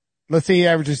 let's say he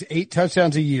averages 8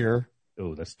 touchdowns a year.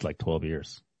 Oh, that's like 12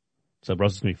 years. So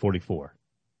Russell's going to be 44.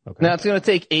 Okay. Now it's going to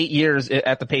take 8 years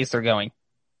at the pace they're going.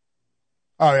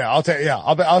 Oh yeah, I'll take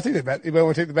the bet. Anybody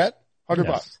want to take the bet?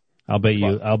 $100. I'll bet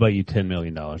you $10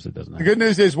 million. It doesn't happen. The good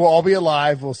news is we'll all be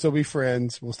alive. We'll still be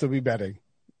friends. We'll still be betting.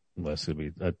 Unless it'll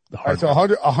be hard. Right, so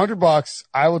 $100.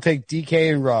 I will take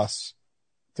DK and Russ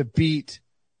to beat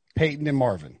Peyton and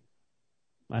Marvin.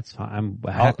 That's fine.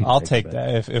 I'm happy. I'll take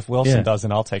that. If Wilson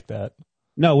doesn't, I'll take that.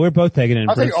 No, we're both taking it.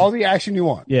 I'll take all the action you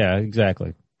want. Yeah,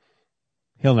 exactly.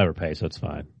 He'll never pay, so it's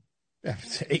fine. Yeah,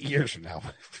 it's 8 years from now.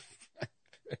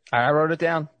 I wrote it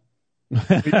down.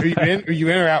 Are you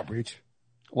in or out, Breach?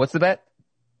 What's the bet?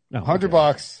 No,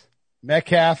 $100.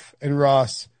 Metcalf and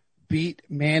Ross beat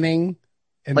Manning.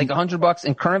 And like $100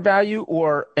 in current value,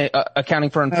 or accounting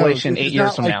for inflation 8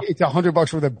 years from now? It's $100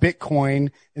 worth of Bitcoin,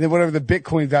 and then whatever the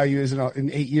Bitcoin value is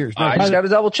in 8 years. No, I just got to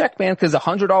double check, man, because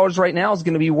 $100 right now is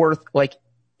going to be worth like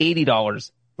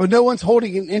 $80. But no one's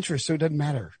holding an interest, so it doesn't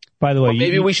matter. By the way,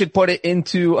 maybe we should put it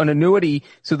into an annuity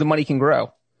so the money can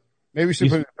grow. Maybe we should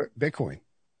put it in Bitcoin.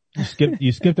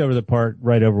 You skipped over the part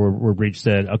right over where Breach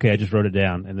said, "Okay, I just wrote it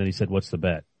down," and then he said, "What's the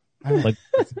bet?" Like,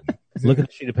 look at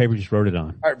the sheet of paper you just wrote it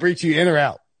on. All right, Breach, you in or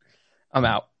out? I'm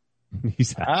out.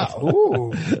 He's out.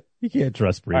 Ooh. You can't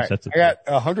trust Breach. Right, I got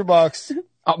 $100.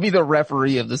 I'll be the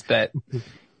referee of this bet.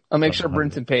 I'll make sure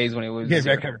Brinson pays when he loses.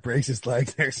 Yeah, Metcalf breaks his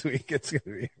leg next week. It's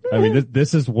gonna be. I mean,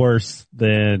 this is worse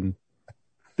than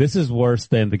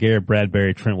the Garrett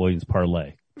Bradbury Trent Williams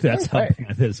parlay. That's how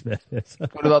bad this bet is.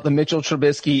 What about the Mitchell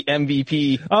Trubisky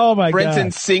MVP? Oh my God.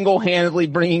 Brinson single-handedly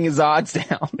bringing his odds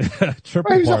down.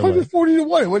 Triple he's 140 to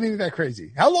 1. It wasn't even that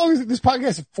crazy. How long is it? This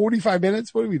podcast is 45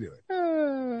 minutes. What are we doing?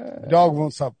 The dog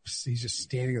won't stop. He's just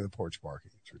standing on the porch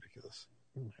barking. It's ridiculous.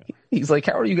 He's like,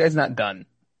 how are you guys not done?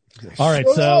 Like, all right.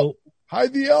 So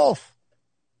hide the elf.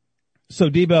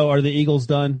 So Debo, are the Eagles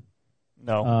done?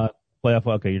 No. Playoff.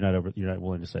 Okay. You're not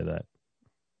willing to say that.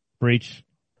 Breach.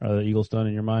 Are the Eagles done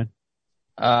in your mind?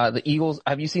 The Eagles,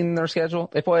 have you seen their schedule?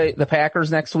 They play the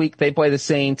Packers next week. They play the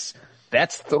Saints.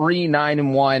 That's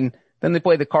 3-9-1. Then they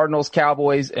play the Cardinals,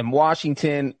 Cowboys, and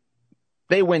Washington.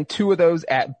 They win 2 of those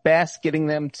at best, getting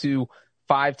them to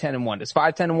 5-10-1. Does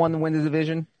 5-10-1 win the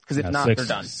division? Because if not, they're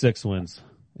done. 6 wins.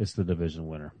 It's the division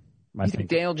winner. You think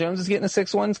Daniel Jones is getting the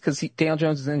 6 wins? Because Daniel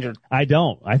Jones is injured. I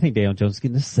don't. I think Daniel Jones is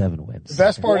getting the 7 wins. The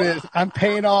best part is I'm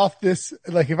paying off this,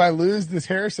 like if I lose this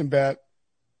Harrison bet,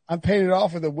 I'm paying it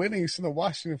off with the winnings from the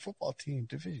Washington football team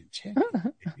division champion.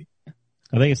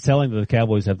 I think it's telling that the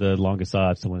Cowboys have the longest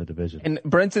odds to win the division. And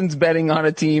Brinson's betting on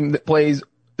a team that plays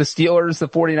the Steelers, the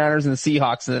 49ers, and the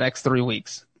Seahawks in the next 3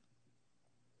 weeks.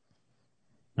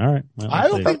 All right. Well, I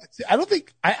don't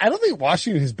think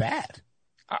Washington is bad.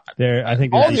 I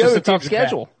think all the other tough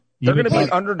schedule. They're going to be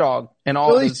an underdog in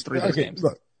all of those 3 games.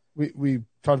 Look, we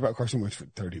talked about Carson Wentz for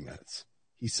 30 minutes.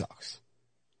 He sucks.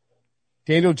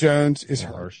 Daniel Jones is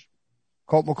harsh.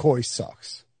 Colt McCoy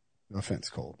sucks. No offense,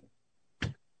 Colt.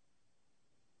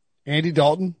 Andy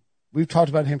Dalton, we've talked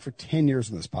about him for 10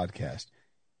 years on this podcast.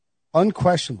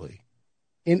 Unquestionably,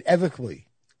 inevitably,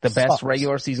 the best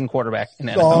regular season quarterback in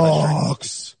NFL.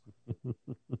 Sucks. And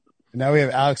now we have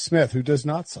Alex Smith, who does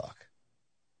not suck.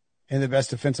 And the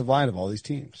best defensive line of all these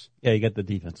teams. Yeah, you got the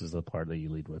defense is the part that you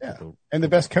lead with. Yeah. And the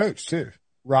best coach, too.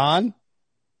 Ron.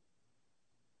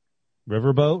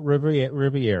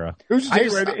 Riviera.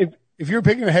 If you're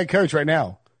picking a head coach right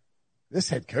now, this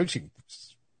head coaching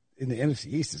in the NFC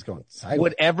East is going sideways.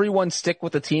 Would everyone stick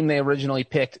with the team they originally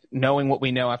picked, knowing what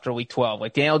we know after week 12?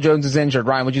 Like Daniel Jones is injured.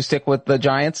 Ryan, would you stick with the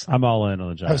Giants? I'm all in on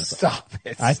the Giants. Oh, stop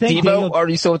it. I think Debo, are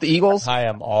you still with the Eagles? I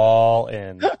am all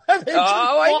in. Oh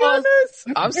my goodness.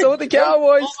 I'm still with the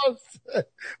Cowboys.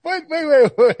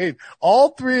 Wait. All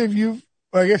 3 of you,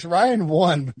 well, I guess Ryan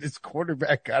won, but his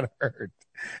quarterback got hurt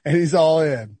and he's all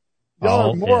in.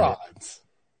 Y'all are morons.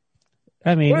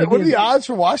 I mean, what are the odds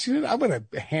for Washington? I'm going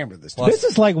to hammer this. This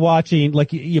is like watching,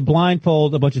 like you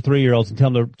blindfold a bunch of 3-year-olds and tell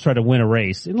them to try to win a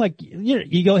race. And like,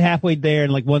 you go halfway there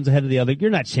and like one's ahead of the other. You're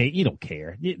not you don't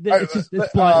care. It's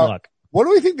blind luck. What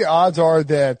do we think the odds are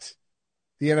that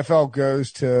the NFL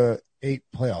goes to 8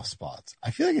 playoff spots? I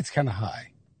feel like it's kind of high.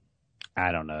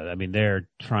 I don't know. I mean, they're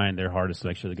trying their hardest to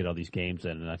make sure they get all these games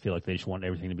in, and I feel like they just want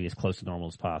everything to be as close to normal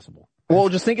as possible. Well,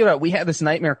 just think about it. We had this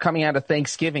nightmare coming out of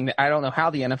Thanksgiving that I don't know how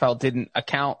the NFL didn't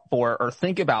account for or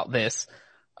think about this.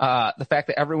 The fact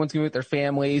that everyone's going to be with their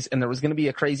families and there was going to be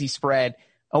a crazy spread.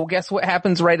 Oh, guess what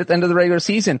happens right at the end of the regular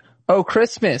season? Oh,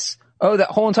 Christmas. Oh, that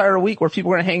whole entire week where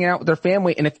people are going to hang out with their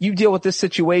family. And if you deal with this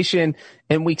situation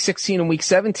in week 16 and week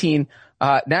 17,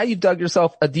 now you've dug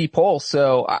yourself a deep hole.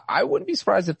 So I wouldn't be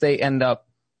surprised if they end up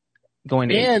going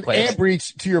to 8 playoffs. And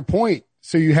Breach, to your point,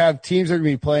 so you have teams that are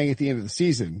going to be playing at the end of the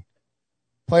season,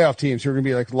 playoff teams who are going to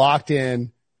be like locked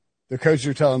in. The coaches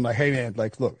are telling them like, hey man,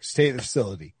 like look, stay at the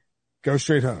facility, go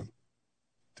straight home,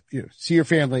 see your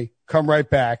family, come right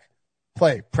back,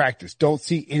 play, practice, don't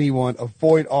see anyone,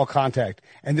 avoid all contact.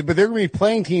 But they're going to be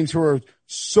playing teams who are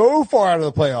so far out of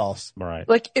the playoffs. Right.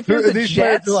 Like if you're the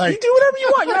Jets, you do whatever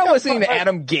you want. You're not listening to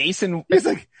Adam Gase and he's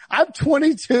like, I'm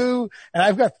 22 and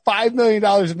I've got $5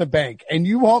 million in the bank and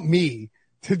you want me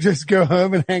to just go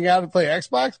home and hang out and play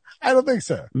Xbox? I don't think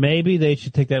so. Maybe they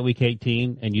should take that week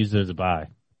 18 and use it as a bye.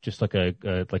 Just like a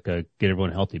get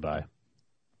everyone healthy bye.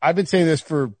 I've been saying this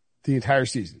for the entire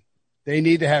season. They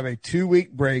need to have a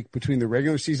 2-week break between the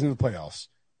regular season and the playoffs.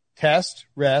 Test,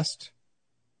 rest,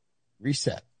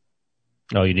 reset.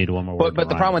 Oh, you need one more week. But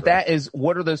the problem with that is,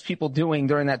 what are those people doing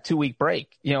during that 2-week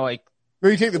break? Like.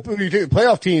 Well, you take the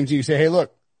playoff teams and you say, hey,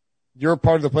 look, you're a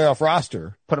part of the playoff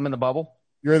roster. Put them in the bubble.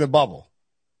 You're in the bubble.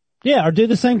 Yeah, or do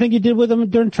the same thing you did with them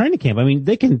during training camp. I mean,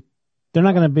 they're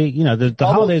not going to be, the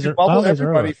holidays are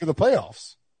everybody for the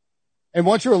playoffs. And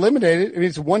once you're eliminated, I mean,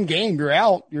 it's one game, you're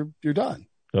out, you're done.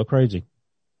 Go crazy.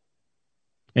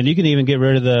 And you can even get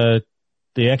rid of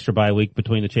the extra bye week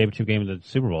between the championship game and the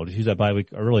Super Bowl. Just use that bye week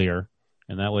earlier.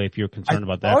 And that way, if you're concerned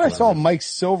about that. I saw Mike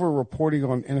Silver reporting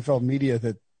on NFL media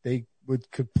that they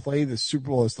could play the Super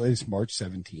Bowl as late as March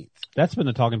 17th. That's been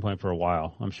the talking point for a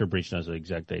while. I'm sure Breach knows the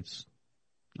exact dates.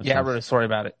 I wrote a story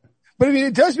about it. But I mean,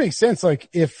 it does make sense. Like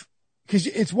because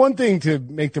it's one thing to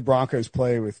make the Broncos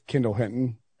play with Kendall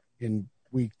Hinton in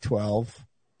week 12.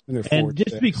 And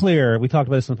just to be clear, we talked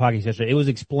about this in the podcast yesterday. It was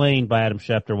explained by Adam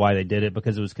Schefter why they did it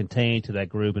because it was contained to that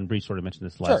group, and Breach sort of mentioned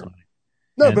this last night.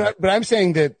 No, but I'm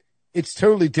saying that it's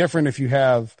totally different if you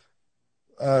have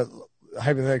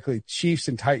hypothetically Chiefs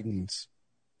and Titans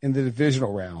in the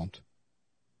divisional round,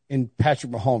 and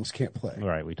Patrick Mahomes can't play.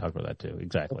 Right, we talked about that too.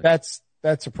 Exactly.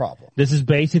 That's a problem. This is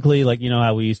basically like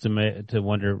how we used to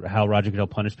wonder how Roger Goodell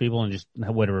punished people and just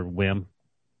whatever whim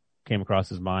came across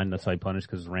his mind, that's how he punished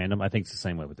because it's random. I think it's the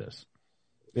same way with this.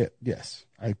 Yeah, yes.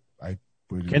 I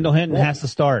would. Kendall Hinton has to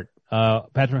start.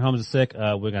 Patrick Mahomes is sick.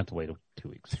 We're going to have to wait 2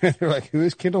 weeks. They're like, who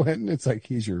is Kendall Hinton? It's like,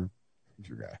 he's your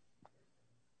guy.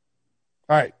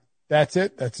 All right. That's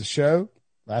it. That's the show.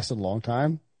 Lasted a long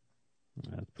time.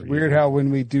 It's weird how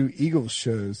when we do Eagles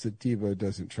shows that Devo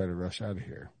doesn't try to rush out of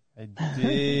here. I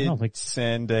did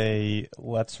send a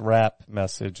let's wrap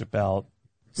message about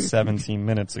 17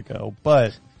 minutes ago,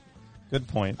 but good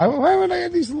point. Why would I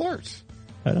have these alerts?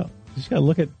 I don't. You just gotta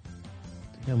look at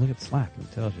Slack.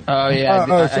 It tells you. Oh yeah,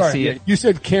 sorry. I see it. You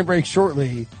said can break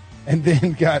shortly, and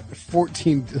then got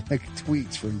 14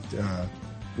 tweets from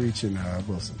Breach and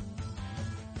Wilson.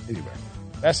 Anyway,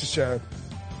 that's the show.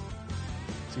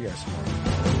 See you guys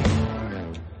tomorrow.